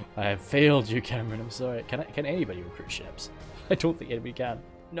have failed you, Cameron, I'm sorry. Can anybody recruit ships? I don't think anybody can.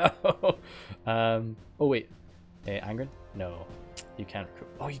 No! Oh wait, Angren? No, you can't recruit.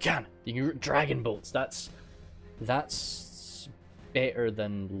 Oh, you can! You can recruit dragon bolts. That's better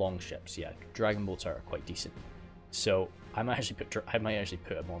than long ships, yeah. Dragon bolts are quite decent. So I might actually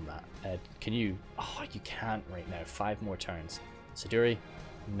put him on that. Can you? Oh, you can't right now. 5 more turns. Siduri?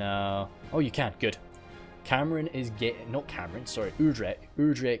 No. Oh, you can. Good. Cameron is getting... Not Cameron, sorry. Udrek.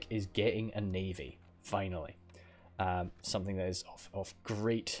 Udrek is getting a navy. Finally. Something that is of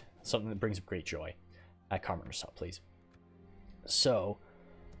great... Something that brings up great joy. Cameron, stop, please. So,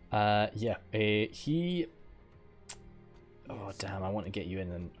 yeah. He... Oh, damn. I want to get you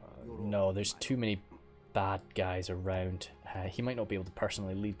in and... no, there's too many bad guys around. He might not be able to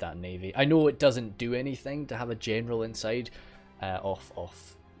personally lead that navy. I know it doesn't do anything to have a general inside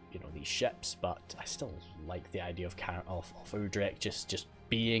off you know, these ships, but I still like the idea of Udrek just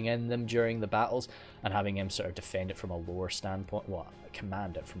being in them during the battles and having him sort of defend it from a lower standpoint. Well,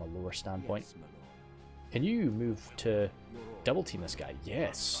 command it from a lower standpoint. Can you move to double team this guy?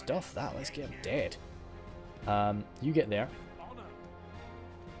 Yes, stuff that. Let's get him dead. You get there.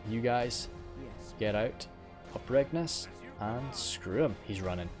 You guys get out of Bregnes and screw him. He's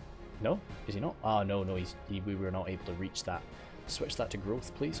running. No? Is he not? Oh, no, we were not able to reach that. Switch that to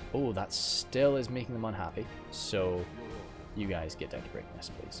growth, please. Oh, that still is making them unhappy. So, you guys get down to Bregnes,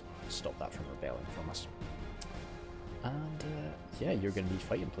 please. Stop that from rebelling from us. And, yeah, you're going to be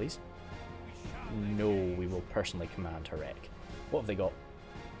fighting, please. No, we will personally command Harec. What have they got?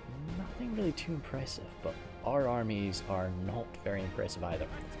 Nothing really too impressive, but our armies are not very impressive either.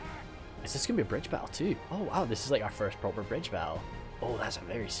 Is this going to be a bridge battle too? Oh wow, this is like our first proper bridge battle. Oh, that's a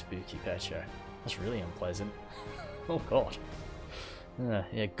very spooky picture. That's really unpleasant. Oh god.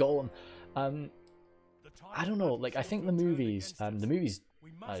 Yeah, Golem. I don't know, like I think the movies,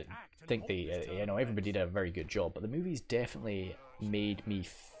 I think they, you know, everybody did a very good job, but the movies definitely made me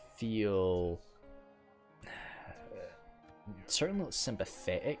feel certainly not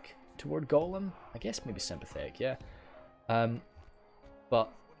sympathetic toward Golem. I guess maybe sympathetic, yeah.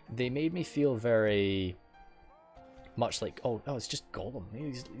 But they made me feel very much like, oh, it's just Golem.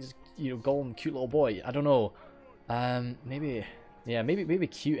 Maybe he's you know, Golem, cute little boy. I don't know. Maybe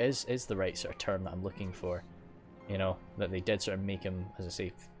cute is the right sort of term that I'm looking for. You know, that they did sort of make him, as I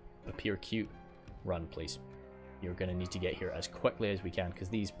say, appear cute. Run, please. You're going to need to get here as quickly as we can, because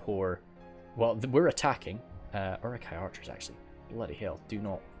these poor... Well, we're attacking. Urukai archers, actually. Bloody hell, do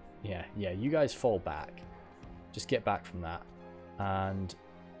not... Yeah, you guys fall back. Just get back from that. And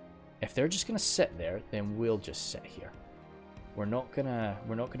if they're just going to sit there, then we'll just sit here. We're not gonna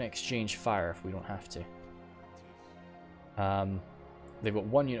exchange fire if we don't have to. They've got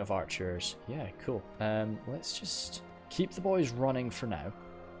 1 unit of archers. Yeah, cool. Let's just keep the boys running for now.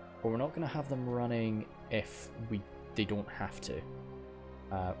 But we're not going to have them running if they don't have to.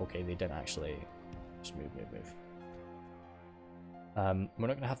 Okay, they didn't actually... Just move. We're not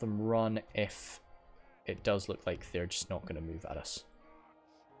going to have them run if it does look like they're just not going to move at us.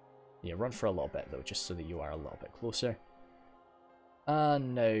 Yeah, run for a little bit though, just so that you are a little bit closer.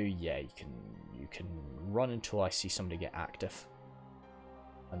 No, yeah, you can run until I see somebody get active.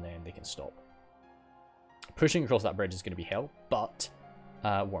 And then they can stop. Pushing across that bridge is going to be hell, but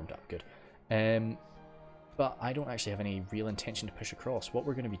warmed up, good. But I don't actually have any real intention to push across. What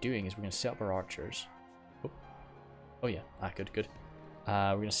we're going to be doing is we're going to set up our archers. Oh. Oh yeah, good, good.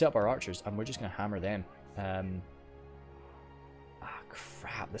 We're going to set up our archers, and we're just going to hammer them.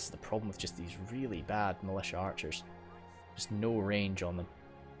 Crap, this is the problem with just these really bad militia archers. Just no range on them.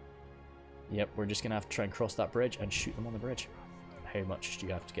 Yep, we're just going to have to try and cross that bridge and shoot them on the bridge. How much do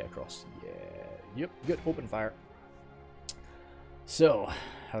you have to get across? Yeah, yep, good, open fire. So,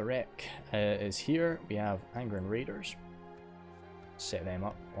 Harec is here. We have Angren Raiders. Set them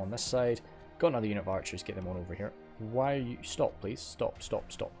up on this side. Got another unit of archers, get them on over here. Why are you... Stop, please. Stop,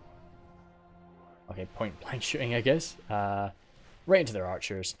 stop, stop. Okay, point blank shooting, I guess. Right into their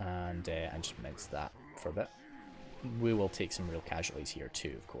archers, and just mince that for a bit. We will take some real casualties here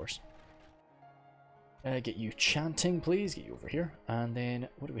too, of course. Get you chanting, please. Get you over here. And then,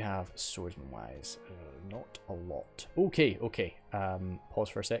 what do we have swordsman-wise? Not a lot. Okay, okay. Pause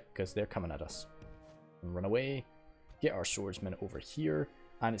for a sec, because they're coming at us. Run away. Get our swordsmen over here.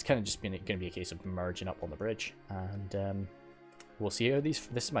 And it's kind of just going to be a case of merging up on the bridge. And we'll see how these...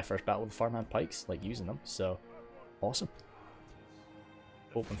 This is my first battle with the farmhand pikes, like using them. So, awesome.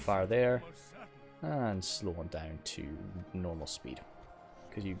 Open fire there. And slow on down to normal speed.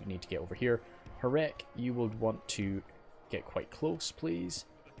 Because you need to get over here. Harec, you would want to get quite close, please.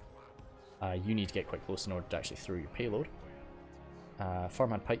 You need to get quite close in order to actually throw your payload.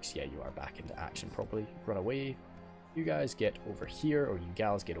 Farmhand pikes, yeah, you are back into action properly. Run away. You guys get over here, or you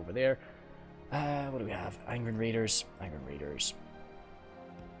gals get over there. What do we have? Angren Raiders. Angren Raiders.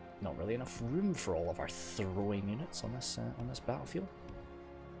 Not really enough room for all of our throwing units on this battlefield.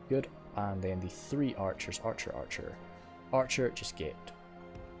 Good. And then the 3 archers. Archer, archer, archer. Just get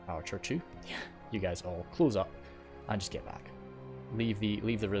archer 2. You guys all close up and just get back. Leave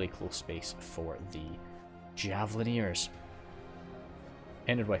the really close space for the javelineers.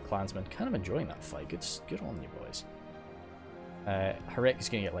 Enedwaith clansmen, kind of enjoying that fight. Good on you boys. Harec is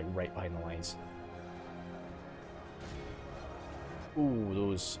going to get like right behind the lines. Ooh,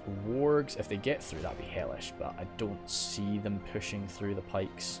 those wargs, if they get through, that'd be hellish, but I don't see them pushing through the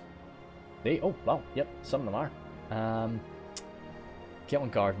pikes. Oh, well, yep, some of them are. Get on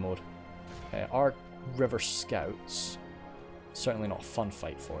guard mode. Our river scouts, certainly not a fun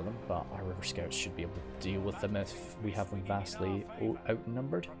fight for them, but our river scouts should be able to deal with them if we have them vastly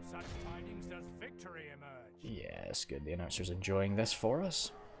outnumbered. Yeah, it's good. The announcer's enjoying this for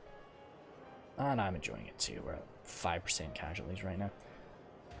us. And I'm enjoying it too. We're at 5% casualties right now.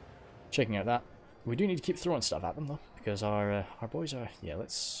 Checking out that. We do need to keep throwing stuff at them though, because our boys are... Yeah,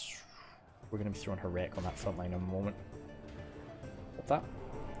 we're going to be throwing Harec on that front line in a moment. Got that.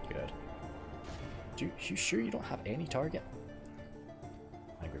 Good. You sure you don't have any target?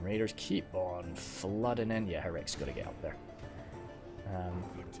 Angren Raiders, keep on flooding in. Yeah, Harec's got to get up there.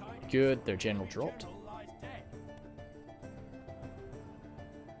 Good, their general dropped.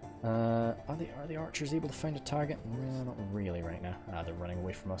 Are the archers able to find a target? No, not really right now. They're running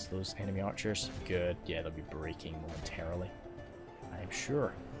away from us, those enemy archers. Good, yeah, they'll be breaking momentarily. I'm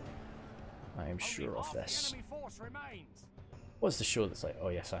sure. I am sure of this. What's the show that's like? Oh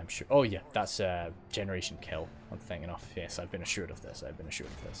yes, I'm sure. Oh yeah, that's Generation Kill. I'm thinking of. Yes, I've been assured of this. I've been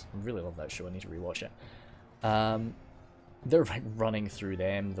assured of this. I really love that show. I need to rewatch it. They're like running through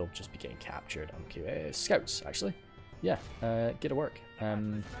them. They'll just be getting captured. Okay, scouts actually. Yeah, get to work.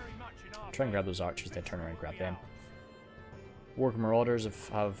 Try and grab those archers. Then turn around and grab them. Warg Marauders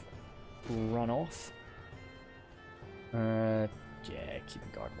have run off. Yeah, keep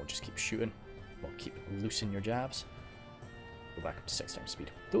in guard mode. Just keep shooting. Well, keep loosening your jabs. Go back up to 6 times speed.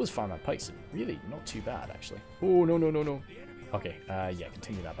 Those farmhand pikes are really not too bad, actually. Oh, no, no, no, no. Okay, yeah,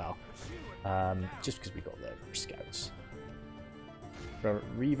 continue that battle. Just because we got the scouts.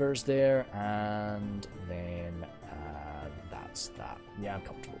 Reavers there, and then that's that. Yeah, I'm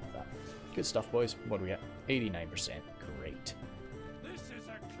comfortable with that. Good stuff, boys. What do we get? 89%. Great.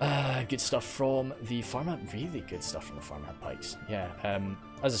 Good stuff from the farmhand. Really good stuff from the farmhand pikes. Yeah.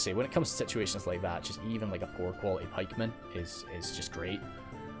 As I say, when it comes to situations like that, just even like a poor quality pikeman is just great.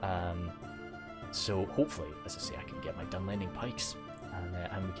 So hopefully, as I say, I can get my Dunlending pikes,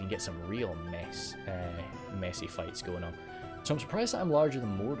 and we can get some real messy fights going on. So I'm surprised that I'm larger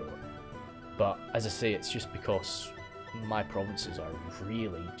than Mordor, but as I say, it's just because my provinces are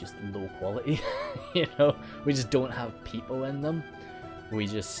really just low quality. You know, we just don't have people in them. We've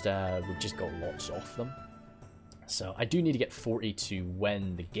just got lots of them. So I do need to get 40 to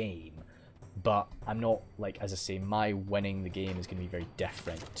win the game, but I'm not, like, as I say, my winning the game is going to be very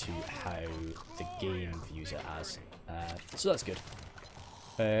different to how the game views it as. So that's good.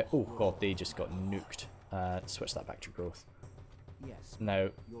 Oh god, they just got nuked. Switch that back to growth. Yes. Now,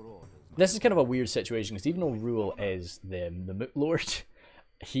 this is kind of a weird situation, because even though Rule is the Moot Lord,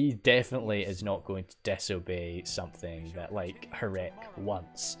 he definitely is not going to disobey something that like Harec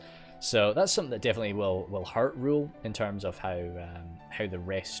wants. So that's something that definitely will hurt Rule in terms of how the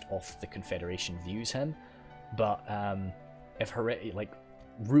rest of the Confederation views him. But if Harec, like,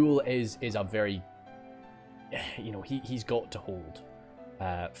 Rule is a very, you know, he's got to hold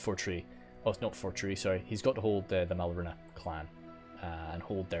Fortree. Oh, not Fortree, sorry. He's got to hold the Malruna clan and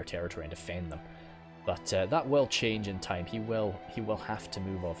hold their territory and defend them. But that will change in time. He will have to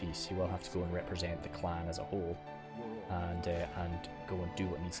move off east. He will have to go and represent the clan as a whole, and go and do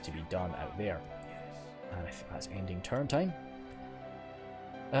what needs to be done out there. And I think that's ending turn time.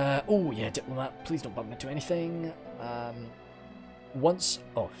 Oh yeah, diplomat. Please don't bump into anything. Oh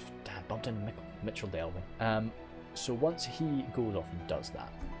damn, bumped into Mitchell Delvin. So once he goes off and does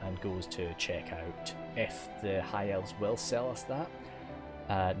that, and goes to check out if the High Elves will sell us that,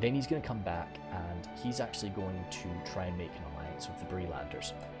 then he's going to come back and he's actually going to try and make an alliance with the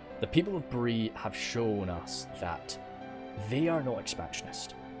Breelanders. The people of Bree have shown us that they are not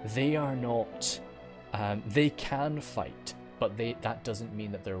expansionist. They are not... they can fight, but that doesn't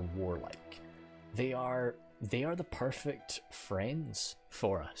mean that they're warlike. They are the perfect friends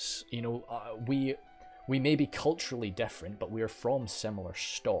for us. You know, we may be culturally different, but we are from similar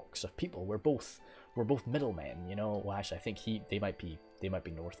stocks of people. We're both middlemen, you know. Well, actually, I think they might be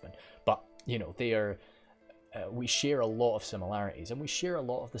Northmen, but you know, they are. We share a lot of similarities, and we share a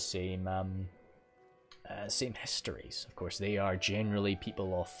lot of the same same histories. Of course, they are generally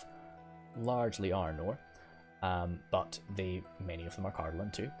people of largely Arnor, but many of them are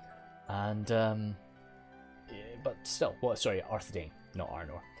Cardland too, and but still, well, sorry, Arthedain, not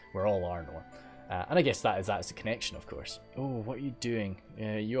Arnor. We're all Arnor. And I guess that's the connection, of course. Oh, what are you doing?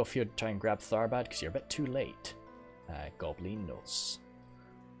 You off here to try and grab Tharbad because you're a bit too late. Goblinos.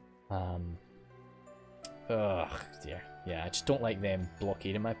 Ugh, dear. Yeah, I just don't like them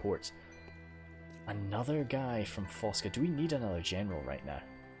blockading my ports. Another guy from Foska. Do we need another general right now?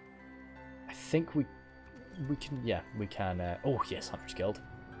 I think we can. Yeah, we can. Oh yes, Hunter's Guild.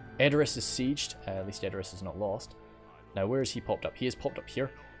 Edoras is sieged. At least Edoras is not lost. Now, where has he popped up? He has popped up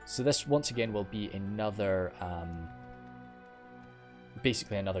here. So this, once again, will be another,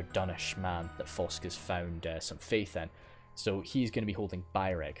 basically another Dunnish man that Foska's found some faith in. So he's going to be holding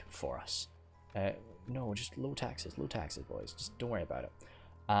Byrig for us. No, just low taxes, boys. Just don't worry about it.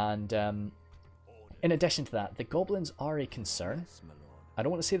 And in addition to that, the goblins are a concern. I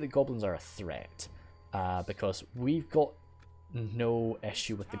don't want to say that goblins are a threat, because we've got no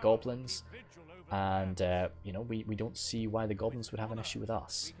issue with the goblins. And, you know, we don't see why the goblins would have an issue with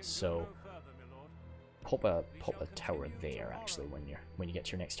us. So, pop a tower there, actually, when you get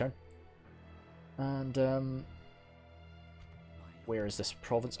to your next turn. And, where is this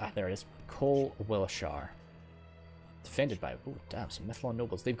province? Ah, there it is. Col Willashar. Defended by, oh damn, some Mithlon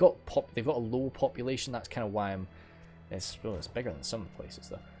nobles. They've got a low population. That's kind of why it's bigger than some places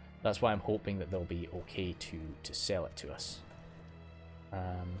though. That's why I'm hoping that they'll be okay to sell it to us.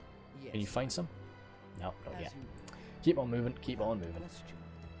 Can you find some? No, not yet. Keep on moving, keep on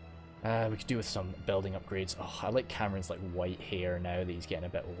moving. We could do with some building upgrades. Oh, I like Cameron's like white hair now that he's getting a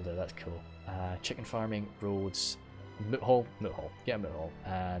bit older. That's cool. Chicken farming, roads, moot hall. Get a moot hall,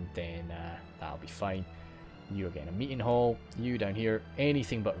 and then that'll be fine. You're getting a meeting hall. You down here,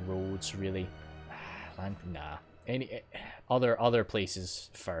 anything but roads really. Nah. Any other places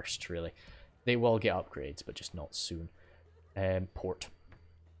first really. They will get upgrades, but just not soon. Port.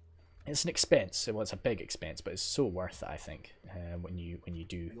 It's an expense. Well, it's a big expense, but it's so worth it, I think, when you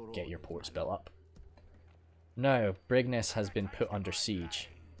do get your ports built up. Now, Bregnes has been put under siege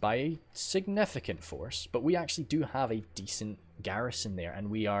by a significant force, but we actually do have a decent garrison there, and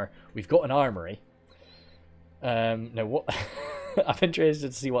we've got an armory. Now, what I'm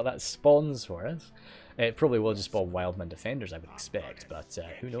interested to see what that spawns for us. It probably will just spawn Wildman Defenders, I would expect, but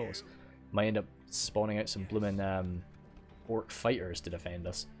who knows? Might end up spawning out some bloomin' Orc Fighters to defend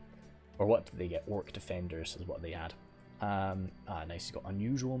us. Or what did they get? Orc Defenders is what they had. Nice, he's got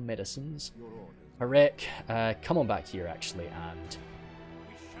unusual medicines. Harec, come on back here actually, and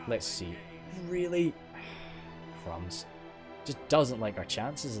let's see. Really? Crumbs. Just doesn't like our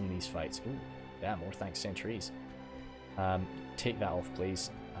chances in these fights. Ooh, yeah, more thanks sentries. Take that off,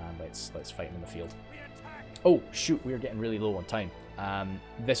 please, and let's fight him in the field. Oh shoot, we're getting really low on time.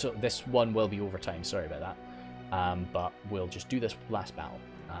 This one will be overtime. Sorry about that. But we'll just do this last battle,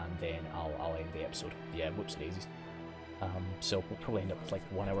 and then I'll end the episode. Yeah, whoops daisies. So we'll probably end up with like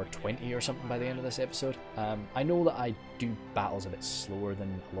 1 hour 20 or something by the end of this episode. I know that I do battles a bit slower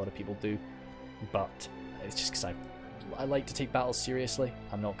than a lot of people do, but it's just because I like to take battles seriously.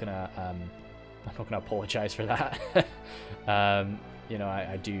 I'm not gonna apologize for that. You know,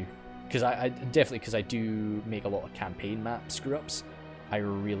 I do, because I definitely, because I do make a lot of campaign map screw ups. I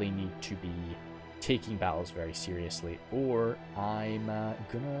really need to be taking battles very seriously, or I'm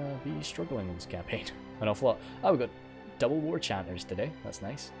gonna be struggling in this campaign an awful lot. Oh, we got double war chanters today. That's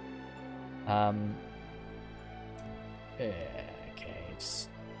nice. Okay, just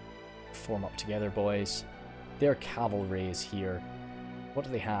form up together, boys. Their cavalry is here. What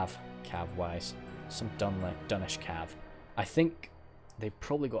do they have, cav-wise? Some Dunnish cav. I think they've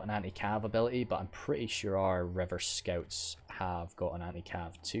probably got an anti-cav ability, but I'm pretty sure our river scouts have got an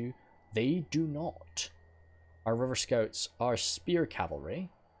anti-cav too. They do not. Our river scouts are spear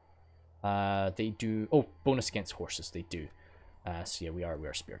cavalry. They do... Oh, bonus against horses, they do. So yeah, we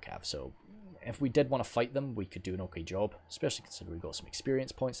are spear cav. So if we did want to fight them, we could do an okay job. Especially considering we've got some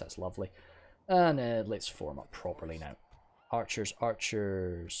experience points, that's lovely. And let's form up properly now. Archers,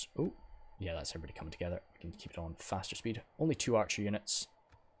 archers. Oh, yeah, that's everybody coming together. We can keep it on faster speed. Only 2 archer units.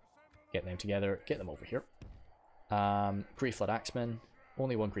 Get them together. Get them over here. Grey Flood Axeman.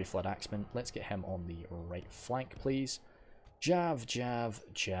 Only 1 Grey Flood Axeman. Let's get him on the right flank, please. Jav, jav,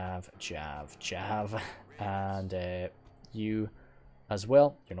 jav, jav, jav. And you as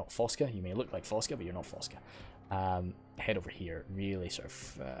well. You're not Foska. You may look like Foska, but you're not Foska. Head over here. Really sort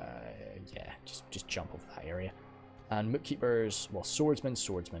of, yeah, just jump over that area. And Moot Keepers, well, swordsman.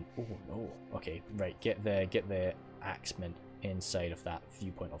 Oh no. Okay, right. Get the axeman inside of that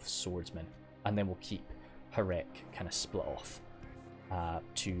viewpoint of swordsman, and then we'll keep Harec kind of split off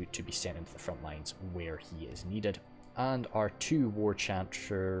to be sent into the front lines where he is needed. And our 2 war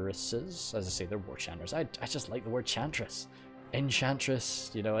chantresses, as I say, they're war chanters. I just like the word chantress, enchantress.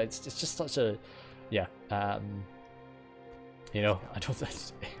 You know, it's just such a, yeah. You know, I don't think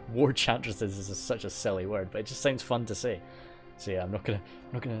war chantresses is such a silly word, but it just sounds fun to say. So yeah, I'm not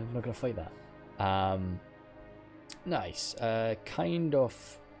gonna fight that. Nice. Kind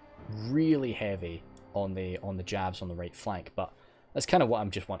of really heavy on the jabs on the right flank, but that's kind of what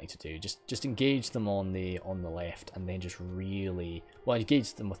I'm just wanting to do. Just engage them on the left, and then just really, well,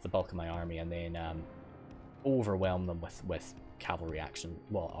 engage them with the bulk of my army, and then overwhelm them with cavalry action.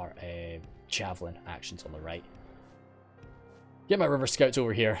 Well, our javelin actions on the right. Get my river scouts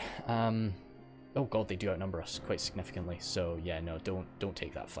over here. Oh god, they do outnumber us quite significantly. So yeah, no, don't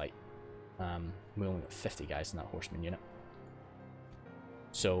take that fight. We only got 50 guys in that horseman unit.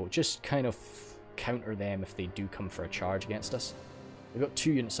 So just kind of counter them if they do come for a charge against us. We've got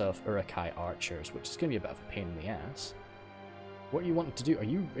 2 units of Urukai archers, which is going to be a bit of a pain in the ass. What are you wanting to do? Are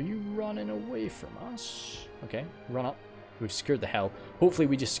you running away from us? Okay, run up. We've secured the hill. Hopefully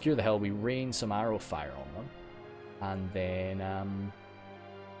we just secure the hill. We rain some arrow fire on them. And then,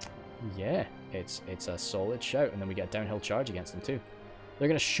 yeah, it's a solid shout, and then we get a downhill charge against them too. They're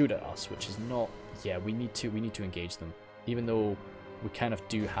gonna shoot at us, which is not. Yeah, we need to engage them, even though we kind of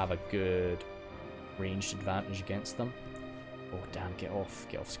do have a good ranged advantage against them. Oh damn! Get off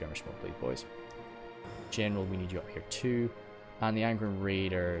skirmish mode, please, boys. General, we need you up here too, and the Angren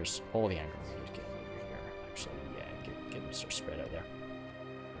Raiders. All the Angren Raiders get over here. Actually, yeah, get them sort of spread out there.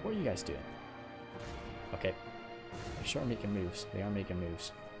 What are you guys doing? Okay. They're sort of making moves. They are making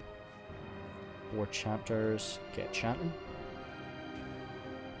moves. War chanters, get chanting.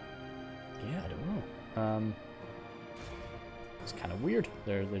 Yeah, I don't know. It's kind of weird.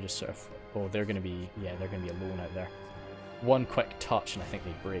 They're just sort of. Oh, they're gonna be. Yeah, they're gonna be alone out there. One quick touch, and I think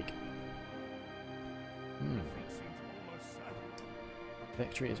they break.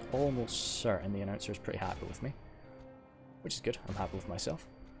 Victory is almost certain. The announcer is pretty happy with me, which is good. I'm happy with myself.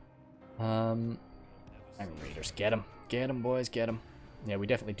 Angren Raiders, get him, boys, get him. Yeah, we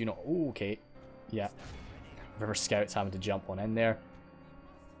definitely do not. Oh, okay, yeah. River Scouts having to jump on in there.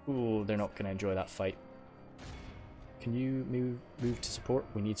 Ooh, they're not going to enjoy that fight. Can you move to support?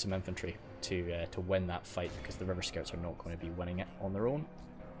 We need some infantry to win that fight, because the River Scouts are not going to be winning it on their own.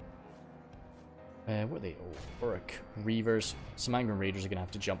 What are they? Oh, Harec Reavers. Some Angren Raiders are going to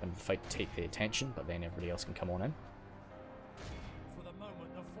have to jump into the fight to take the attention, but then everybody else can come on in.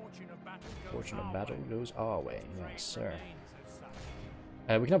 Fortune of battle goes our way, yes sir.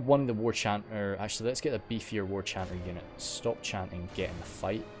 We can have one of the war chanter. Actually, let's get a beefier war chanter unit. Stop chanting, get in the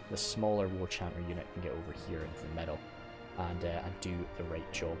fight. The smaller war chanter unit can get over here into the middle and do the right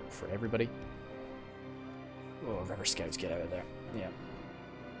job for everybody. Oh, River Scouts, get out of there. Yeah.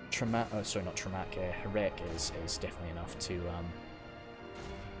 Sorry, not Traumac. Harec is definitely enough to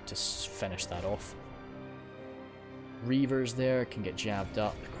finish that off. Reavers there can get jabbed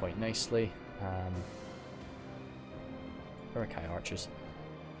up quite nicely. Urukai archers.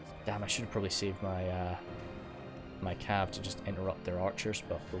 Damn, I should have probably saved my my cav to just interrupt their archers,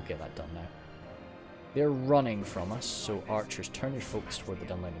 but we'll get that done now. They're running from us, so archers, turn your focus toward the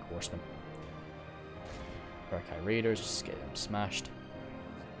Dunnish horsemen. Harec raiders, just get them smashed.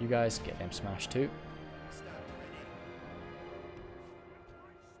 You guys, get them smashed too.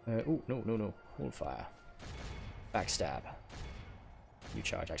 Oh, no. Hold fire. Backstab. You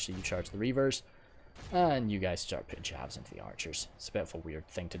charge, actually, you charge the reavers. And you guys start putting jabs into the archers. It's a bit of a weird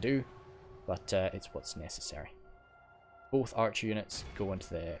thing to do, but it's what's necessary. Both archer units go into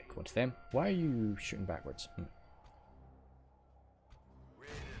them. Why are you shooting backwards?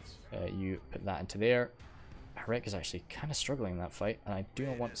 You put that into there. Harec is actually kind of struggling in that fight, and I do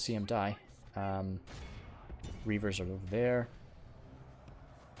not want to see him die. Reavers are over there.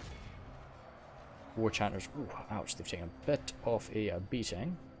 War chanters. Ooh, ouch, they've taken a bit of a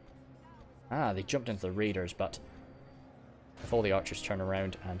beating. Ah, they jumped into the raiders, but if all the archers turn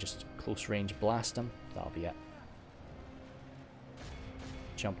around and just close range blast them, that'll be it.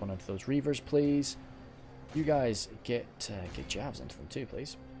 Jump on into those reavers, please. You guys get jabs into them too,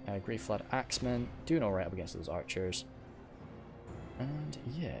 please. Grey Flood Axemen, doing alright up against those archers. And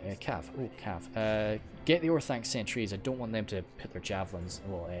yeah, Cav. Oh, Cav. Get the Orthanc sentries. I don't want them to put their javelins,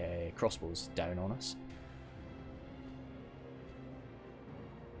 well, crossbows down on us.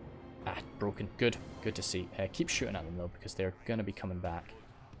 Ah, broken. Good. Good to see. Keep shooting at them though, because they're going to be coming back.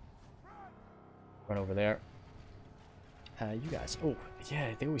 Run over there. You guys. Oh,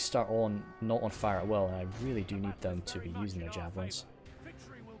 yeah, they always start on not on fire at will, and I really do need them to be using their javelins.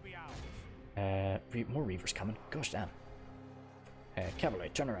 More reavers coming. Gosh damn. Cavalry,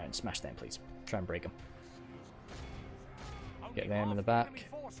 turn around, smash them, please. Try and break them. Get them in the back.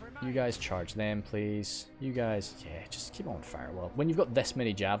 You guys charge them, please. You guys, yeah, just keep on fire. Well, when you've got this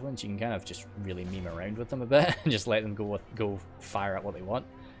many javelins, you can kind of just really meme around with them a bit and just let them go fire at what they want.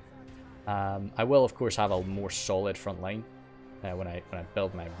 I will, of course, have a more solid front line when I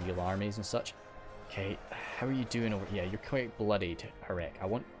build my real armies and such. Okay, how are you doing over? Yeah, you're quite bloodied, Harec. I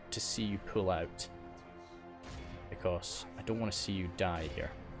want to see you pull out because I don't want to see you die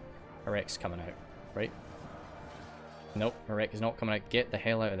here. Harec's coming out, right? Nope, Harec is not coming out. Get the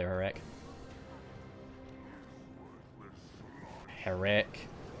hell out of there, Harec. Harec,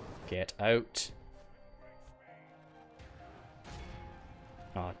 get out.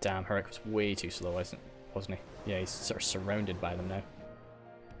 Oh damn, Harec was way too slow, wasn't he? Yeah, he's sort of surrounded by them now.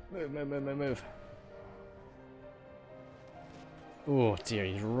 Move. Oh dear,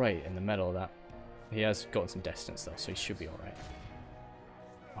 he's right in the middle of that. He has gotten some distance though, so he should be alright.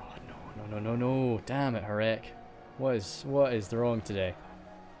 Oh no. Damn it, Harec. What is wrong today?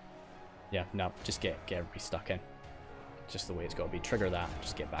 Yeah, no, just get everybody stuck in. Just the way it's got to be. Trigger that,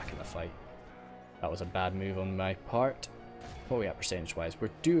 just get back in the fight. That was a bad move on my part. What are we at percentage wise?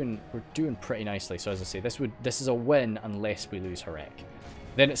 We're doing pretty nicely. So as I say, this is a win unless we lose Harec.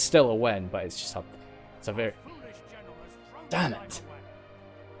 Then it's still a win, but it's just it's a very damn it.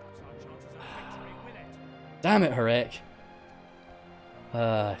 Damn it, Harec.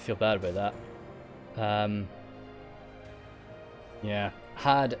 I feel bad about that. Yeah.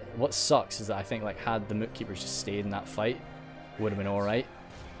 What sucks is that I think had the Moot Keepers just stayed in that fight, would have been alright.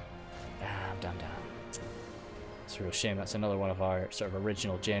 Damn. It's a real shame. That's another one of our sort of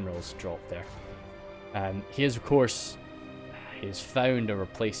original generals dropped there. He has, of course, he has found a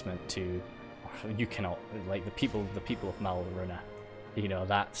replacement to. You cannot the people of Malruna. You know,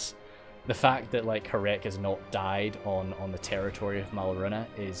 that's the fact that Harec has not died on the territory of Malruna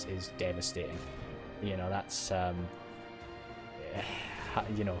is devastating. You know, that's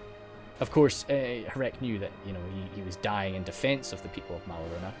you know, of course, Harec knew that he was dying in defense of the people of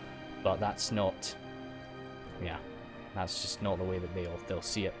Malruna, but that's not. Yeah, that's just not the way that they'll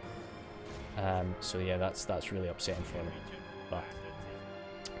see it. So yeah, that's really upsetting for me. But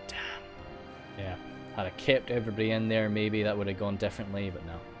damn, yeah, had I kept everybody in there, maybe that would have gone differently. But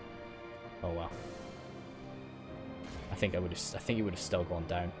no. Oh well. I think he would have still gone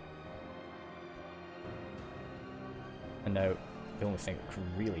down. And now the only thing that could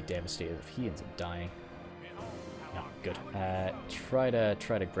really devastate it if he ends up dying. No, good. Try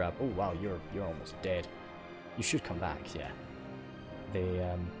to grab. Oh wow, you're almost dead. You should come back, yeah.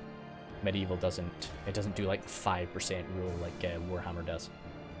 The medieval doesn't do the 5% rule like Warhammer does.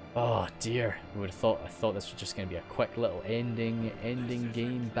 Oh dear, I thought this was just gonna be a quick little ending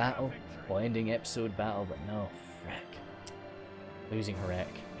game battle, or ending episode battle, but no, frick. Losing Harec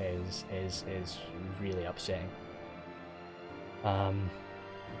is really upsetting. But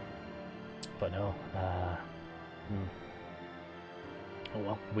no, oh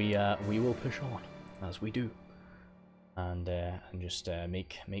well, we will push on as we do, and just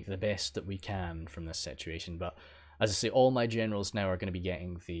make the best that we can from this situation. But as I say, all my generals now are going to be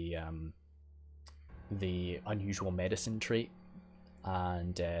getting the the unusual medicine trait,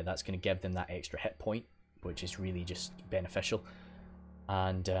 and that's going to give them that extra hit point, which is really just beneficial.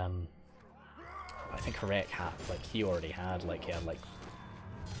 And I think Harec had, like, he already had, like, he had, like,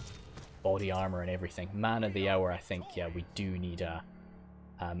 body armor and everything. Man of the hour, I think, yeah, we do need a...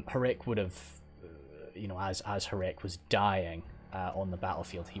 Harec would have, you know, as Harec was dying on the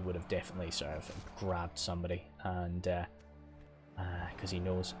battlefield, he would have definitely sort of grabbed somebody, and because he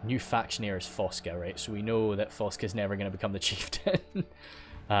knows new factionaire is Foska, right? So we know that Foska is never going to become the chieftain.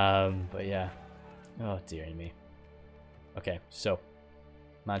 But yeah, oh dear me. Okay, so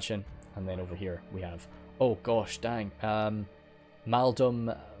mansion, and then over here we have, oh gosh, dang,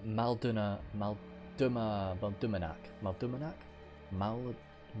 Maldumanak.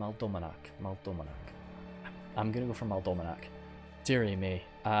 I'm gonna go for Maldominac. Dearie me.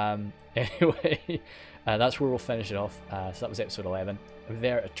 Anyway, that's where we'll finish it off. So that was episode 11.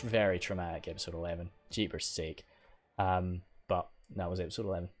 Very traumatic episode 11. Jeepers sake. But that was episode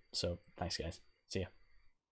 11. So thanks guys. See ya.